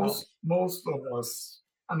 most of us,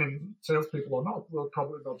 I mean, salespeople or not, will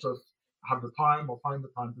probably not just have the time or find the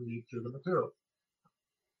time to read through the material.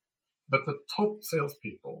 But the top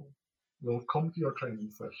salespeople will come to your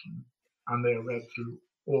training session and they read through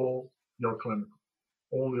all your clinical,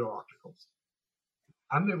 all your articles.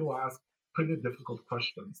 And they will ask pretty difficult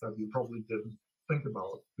questions that you probably didn't think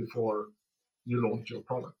about before you launch your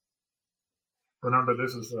product. Remember,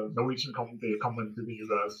 this is a Norwegian company coming to the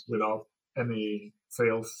US without any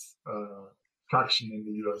sales traction in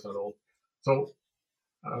the US at all. So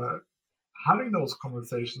having those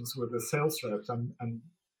conversations with the sales reps and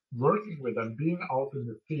working with them, being out in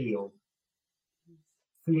the field,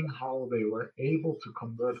 seeing how they were able to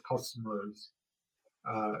convert customers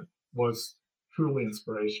was truly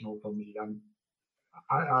inspirational for me. And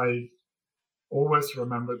I always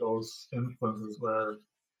remember those instances where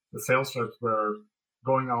the sales reps were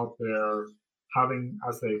going out there having,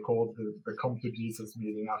 as they called the come to Jesus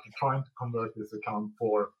meeting, after trying to convert this account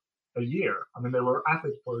for a year. I mean, they were at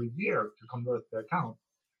it for a year to convert the account,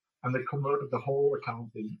 and they converted the whole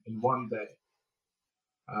account in one day.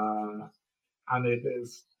 And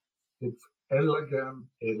it's elegant,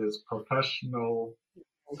 it is professional,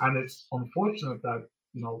 and it's unfortunate that,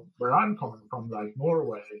 you know, where I'm coming from, like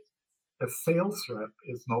Norway, a sales rep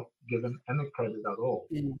is not given any credit at all.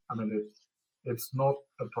 Mm. I mean, it's not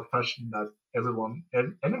a profession that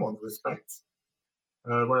anyone respects.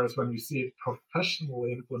 Whereas when you see it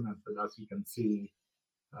professionally implemented, as you can see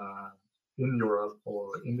in Europe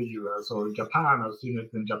or in the US or Japan, I've seen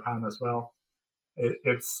it in Japan as well.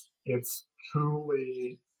 It's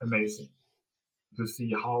truly amazing to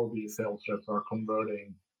see how these sales reps are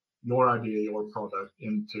converting your idea, your product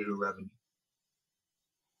into revenue.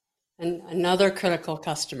 And another critical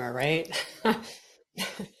customer, right?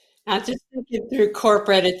 Not just thinking through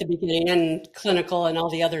corporate at the beginning and clinical and all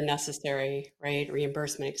the other necessary, right,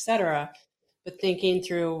 reimbursement, et cetera, but thinking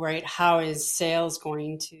through, right, how is this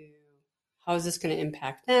going to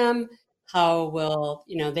impact them? How will,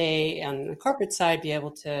 you know, they on the corporate side be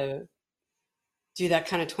able to do that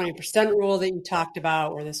kind of 20% rule that you talked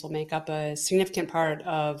about, where this will make up a significant part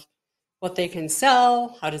of what they can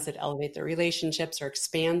sell? How does it elevate their relationships or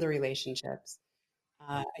expand the relationships?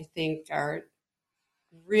 I think are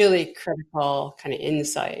really critical kind of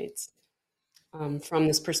insights from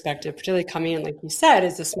this perspective, particularly coming in, like you said,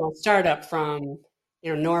 as a small startup from,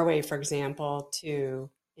 you know, Norway, for example, to,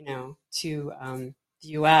 you know, to the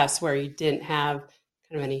US, where you didn't have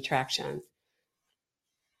kind of any traction.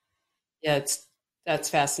 Yeah, that's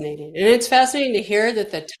fascinating. And it's fascinating to hear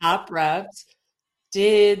that the top reps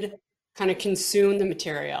did kind of consume the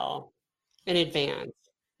material in advance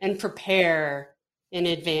and prepare in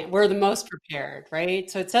advance. We're the most prepared, right?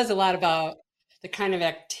 So it says a lot about the kind of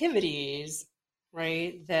activities,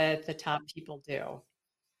 right, that the top people do.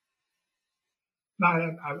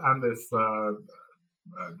 No, and this,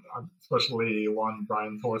 especially one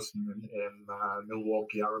Brian Thorson in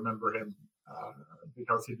Milwaukee, I remember him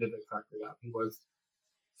because he did exactly that. He was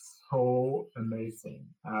so amazing,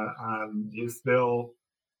 and he's still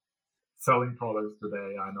selling products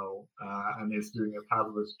today, I know, and he's doing a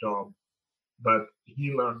fabulous job. But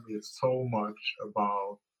he learned me so much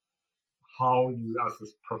about how you, as a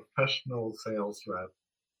professional sales rep,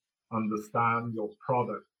 understand your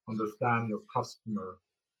product, understand your customer,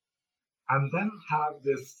 and then have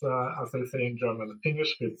this, as they say in German,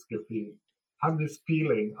 Fingerspitzengefühl, have this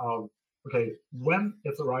feeling of, okay, when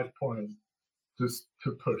is the right point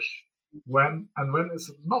to push? When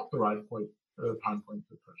is not the right time point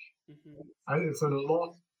to push? Mm-hmm. And it's a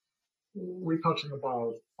lot we're touching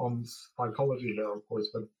about on psychology here, of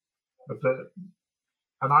course, and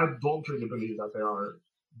I don't really believe that they are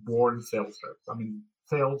born sales reps. I mean,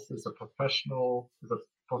 sales is a professional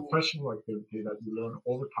activity that you learn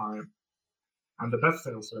all the time. And the best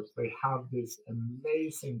sales reps, they have this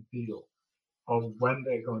amazing feel of when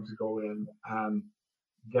they're going to go in and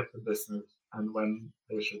get the business and when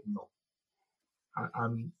they should not.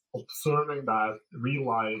 And observing that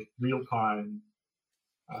real time,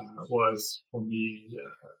 was for me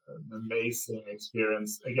an amazing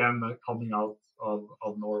experience. Again, coming out of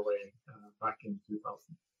Norway back in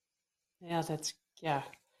 2000. Yeah,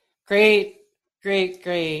 great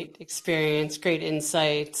experience, great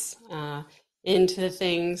insights into the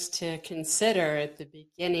things to consider at the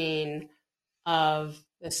beginning of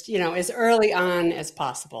this, you know, as early on as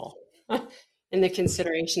possible in the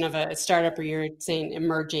consideration of a startup, or you're saying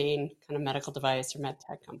emerging kind of medical device or med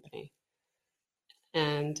tech company.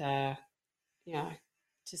 And yeah,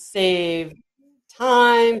 to save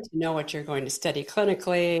time, to know what you're going to study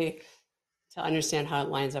clinically, to understand how it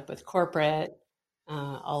lines up with corporate,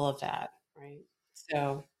 all of that, right?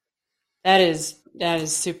 So that is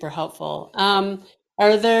super helpful.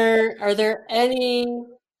 Are there any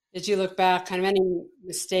Did you look back, kind of any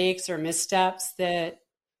mistakes or missteps that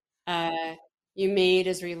you made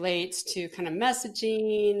as relates to kind of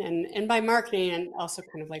messaging and by marketing and also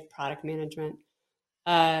kind of like product management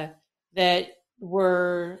that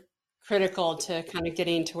were critical to kind of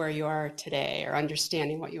getting to where you are today or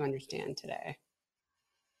understanding what you understand today?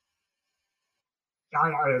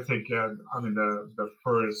 I think, the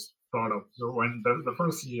first startup, so when the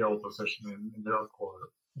first CEO position in their core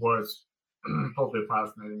was totally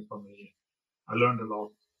fascinating for me. I learned a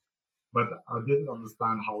lot, but I didn't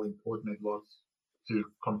understand how important it was to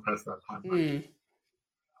compress that timeline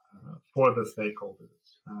for the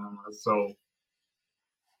stakeholders. So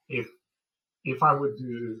if I would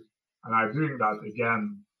do, and I'm doing that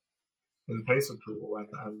again in Pacertool,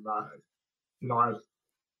 and I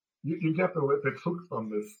you get a little bit hooked on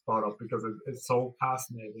this startup because it's so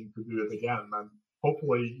fascinating to do it again. And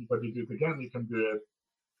hopefully, when you do it again, you can do it,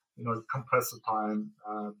 compress the time,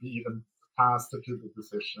 be even faster to the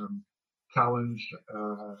decision, challenge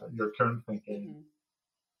your current thinking.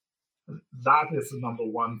 That is the number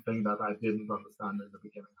one thing that I didn't understand in the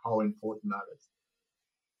beginning, how important that is.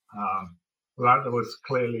 That was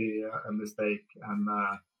clearly a mistake, and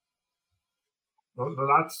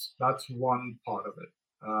that's one part of it.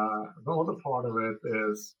 The other part of it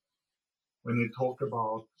is when you talk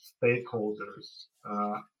about stakeholders,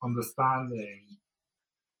 understanding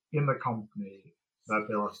in the company that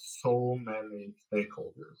there are so many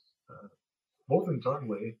stakeholders, both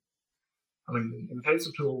internally. I mean, in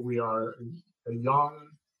Pacertool, we are a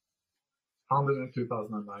young, founded in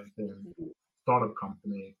 2019, startup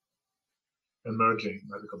company, emerging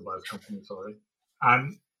medical device company, sorry.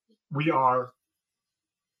 And we are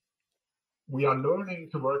learning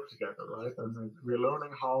to work together, right? And we're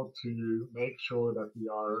learning how to make sure that we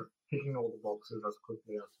are ticking all the boxes as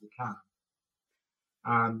quickly as we can.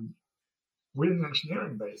 And we're an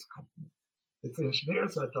engineering-based company. It's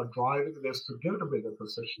engineers that are driving this together with the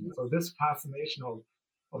physician. So this fascination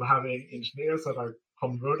of having engineers that are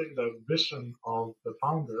converting the vision of the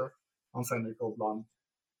founder on Copeland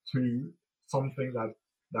to something that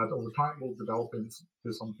over time will develop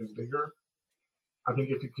into something bigger. I think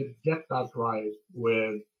if you could get that right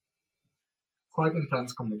with quite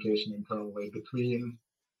intense communication internally between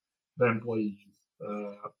the employees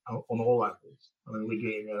on all levels. I mean, we're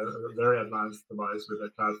doing a very advanced device with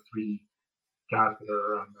a class 3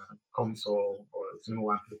 catheter and a console or a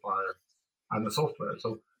single amplifier and the software.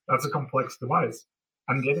 So that's a complex device.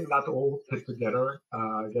 And getting that all put together,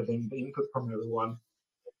 getting the input from everyone,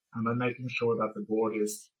 and then making sure that the board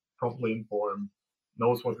is properly informed,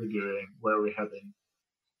 knows what we're doing, where we're heading,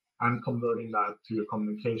 and converting that to a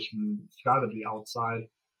communication strategy outside.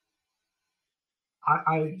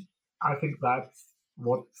 I think that's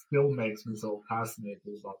what still makes me so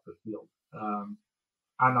fascinated about the field.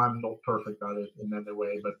 And I'm not perfect at it in any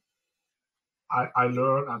way, but I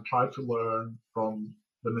learn and try to learn from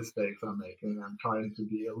the mistakes I'm making. I'm trying to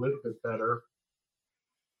be a little bit better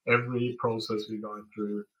every process we're going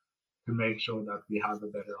through to make sure that we have a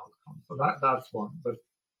better outcome. So that's one. But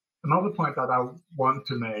another point that I want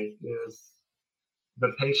to make is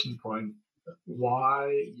the patient point.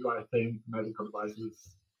 Why do I think medical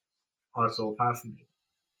devices are so fascinating?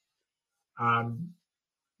 And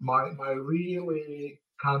my really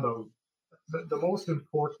kind of the most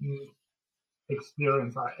important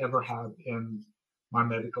experience I ever had in my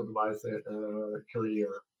medical device career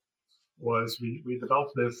was we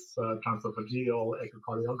developed this transesophageal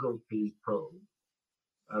echocardiography probe.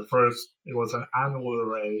 First, it was an annual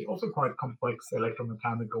array, also quite complex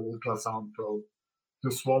electromechanical ultrasound probe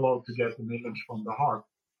to swallow to get an image from the heart.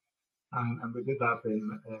 And we did that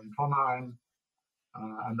in Trondheim,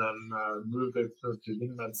 and then moved it to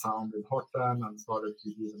Lingmed Sound in Horten and started to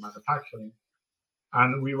do the manufacturing.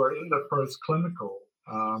 And we were in the first clinical,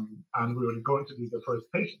 and we were going to do the first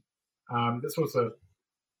patient. This was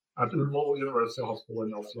at Ullevål University Hospital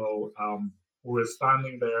in Oslo. We were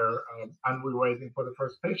standing there, and we were waiting for the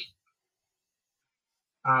first patient.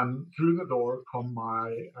 And through the door comes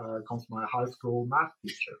my high school math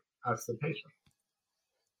teacher as the patient.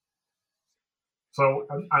 So,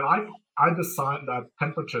 and I designed that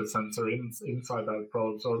temperature sensor inside that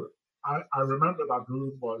probe. So I remember that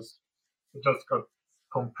room it just got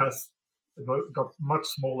compressed. It got much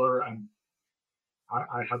smaller, and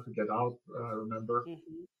I had to get out. I remember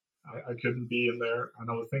I couldn't be in there, and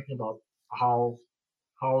I was thinking about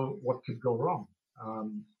what could go wrong.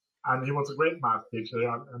 And he was a great math teacher,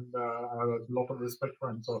 and I had a lot of respect for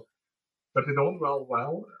him. So, but it all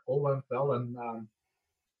went well, and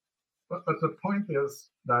but the point is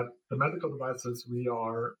that the medical devices we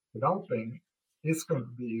are developing is going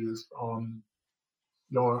to be used on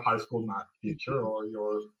your high school math teacher or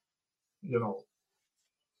your,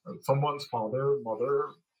 someone's father,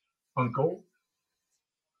 mother, uncle.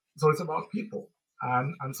 So it's about people.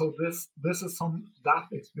 And so this is that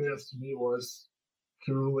experience to me was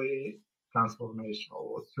truly transformational,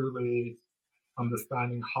 was truly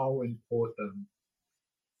understanding how important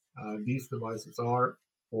these devices are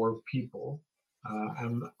for people.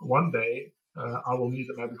 And one day I will need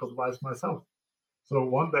a medical device myself. So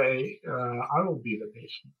one day I will be the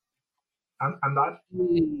patient. And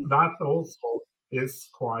that also is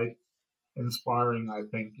quite inspiring, I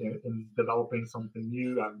think, in developing something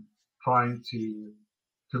new and trying to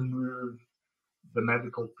move the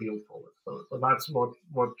medical field forward. So that's what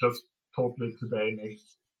just totally today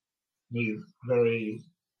makes me very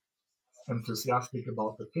enthusiastic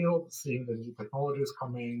about the field, seeing the new technologies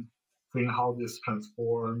coming, seeing how this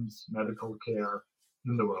transforms medical care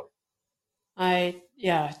in the world.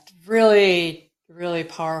 Yeah, really, really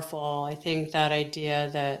powerful. I think that idea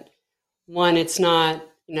that one, it's not,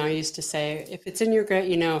 I used to say, if it's in your,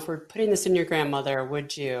 if we're putting this in your grandmother,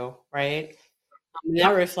 would you, right? That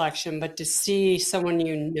Yeah, reflection, but to see someone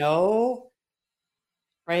you know,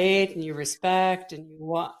 right, and you respect and you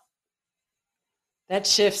want, that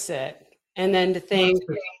shifts it. And then to think, that's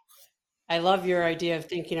big. I love your idea of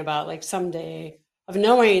thinking about like someday, of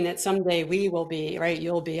knowing that someday we will be, right,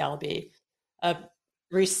 I'll be a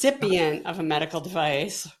Yeah, recipient of a medical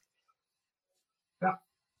device yeah,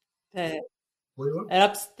 that we will. that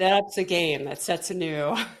ups the game. That sets a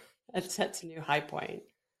new that sets a new high point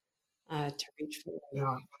to reach for.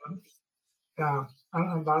 Yeah, yeah,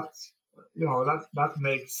 and that's that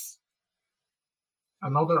makes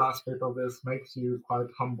another aspect of this makes you quite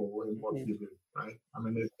humble in what Mhm. you do, right? I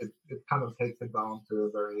mean, it kind of takes it down to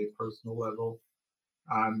a very personal level,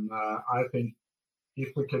 and I think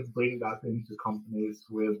if we could bring that into companies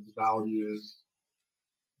with values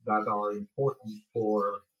that are important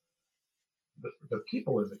for the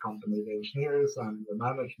people in the company, the engineers and the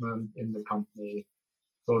management in the company,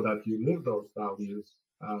 so that you live those values,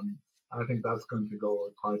 I think that's going to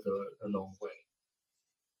go quite a long way.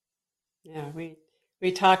 Yeah,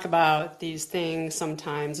 we talk about these things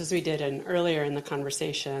sometimes, as we did earlier in the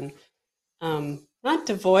conversation, not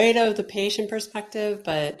devoid of the patient perspective,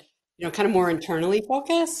 but kind of more internally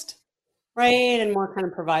focused, right, and more kind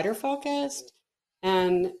of provider focused.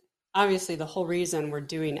 And obviously, the whole reason we're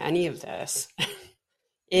doing any of this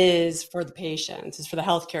is for the patients, is for the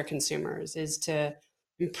healthcare consumers, is to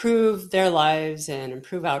improve their lives and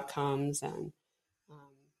improve outcomes. And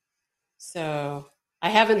um, so I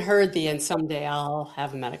haven't heard the "and someday I'll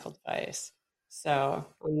have a medical device." So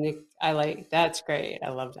I like that's great. I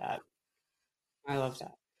love that. I love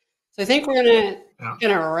that. So I think we're Yeah.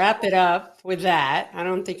 gonna wrap it up with that. I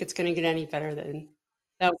don't think it's gonna get any better than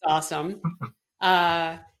that. Was awesome.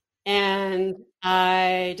 Uh, and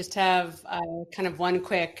I just have kind of one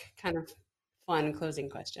quick, kind of fun closing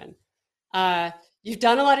question. Uh, you've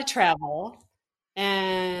done a lot of travel,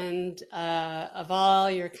 and of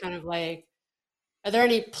all your kind of like, are there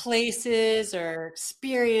any places or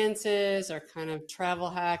experiences or kind of travel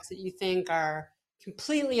hacks that you think are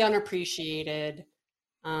completely unappreciated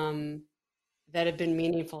um, that have been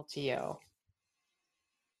meaningful to you?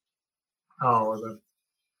 Oh,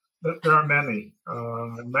 there are many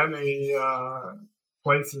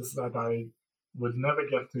places that I would never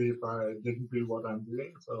get to if I didn't do what I'm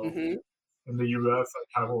doing. So Hmm. in the U.S.,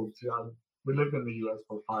 we lived in the U.S.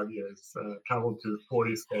 for 5 years, traveled to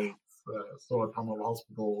 40 states, saw a ton of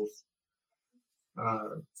hospitals,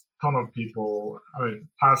 uh, ton of people. I mean,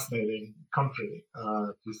 fascinating country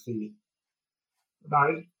to see.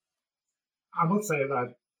 I, I would say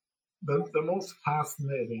that the most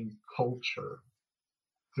fascinating culture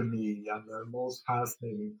to me and the most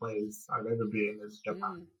fascinating place I've ever been is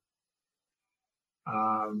Japan. Mm.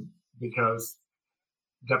 Um, because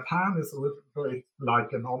Japan is a little bit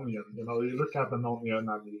like an onion. You look at an onion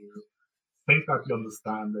and you think that you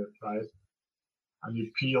understand it, right? And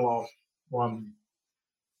you peel off one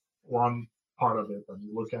one part of it and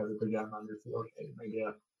you look at it again and you say, okay, maybe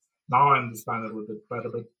now I understand it a little bit better.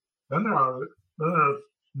 But then there are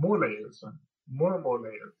more layers and more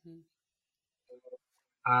layers. Mm.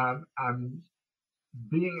 And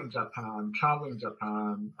being in Japan, traveling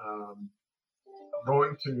Japan,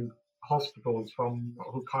 going to hospitals from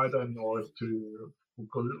Hokkaido in north to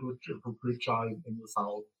Fukuoka in the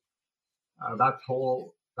south. That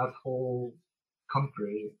whole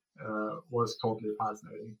country was totally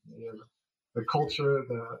fascinating to me. The culture,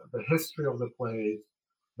 the history of the place,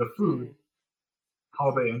 the food, Mm.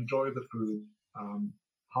 how they enjoy the food,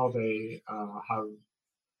 how they have,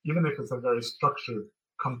 even if it's a very structured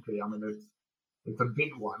country. I mean, It's a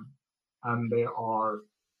big one, and they are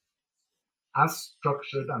as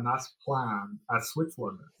structured and as planned as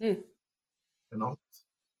Switzerland is,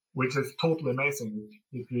 which is totally amazing.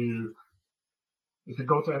 If you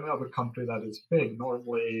go to any other country that is big,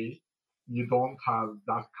 normally you don't have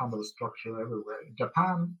that kind of structure everywhere.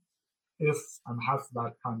 Japan is and has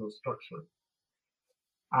that kind of structure.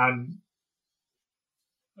 And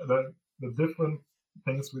the different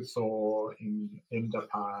things we saw in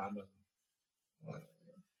Japan.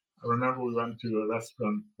 I remember we went to a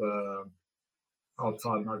restaurant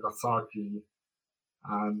outside Nagasaki,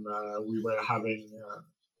 and we were having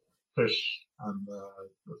fish and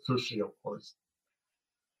sushi, of course.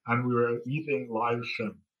 And we were eating live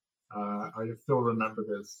shrimp. I still remember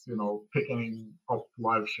this, picking up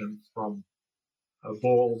live shrimp from a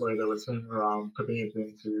bowl where they were swimming around, putting it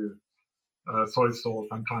into soy sauce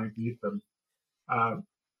and trying to eat them.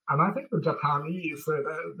 And I think the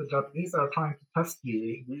Japanese are trying to test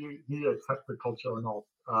you. Do you accept the culture or not?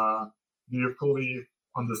 Do you fully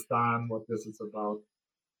understand what this is about?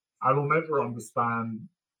 I will never understand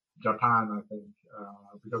Japan, I think,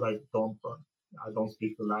 because I don't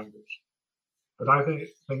speak the language. But I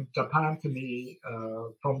think Japan, to me,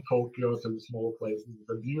 from Tokyo to the small places, is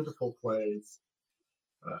a beautiful place,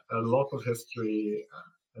 a lot of history,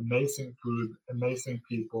 amazing food, amazing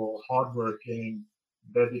people, hardworking,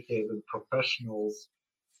 dedicated professionals.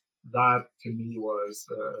 That to me was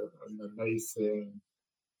an amazing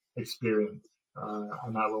experience,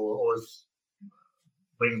 and I will always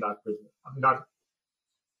bring that with me. I mean, of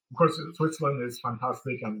course, Switzerland is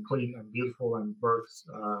fantastic and clean and beautiful and works,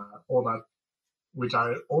 all that, which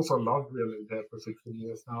I also love really there for 16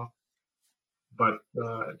 years now. But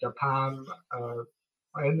Japan,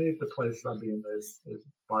 any of the places I've been is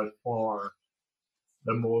by far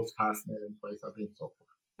the most fascinating place I've been so far.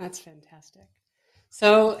 That's fantastic.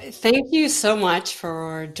 So thank you so much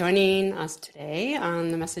for joining us today on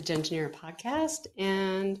the Message Engineer podcast,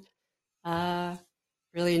 and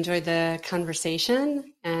really enjoyed the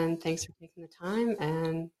conversation, and thanks for taking the time.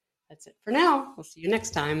 And that's it for now. We'll see you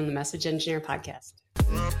next time on the Message Engineer podcast.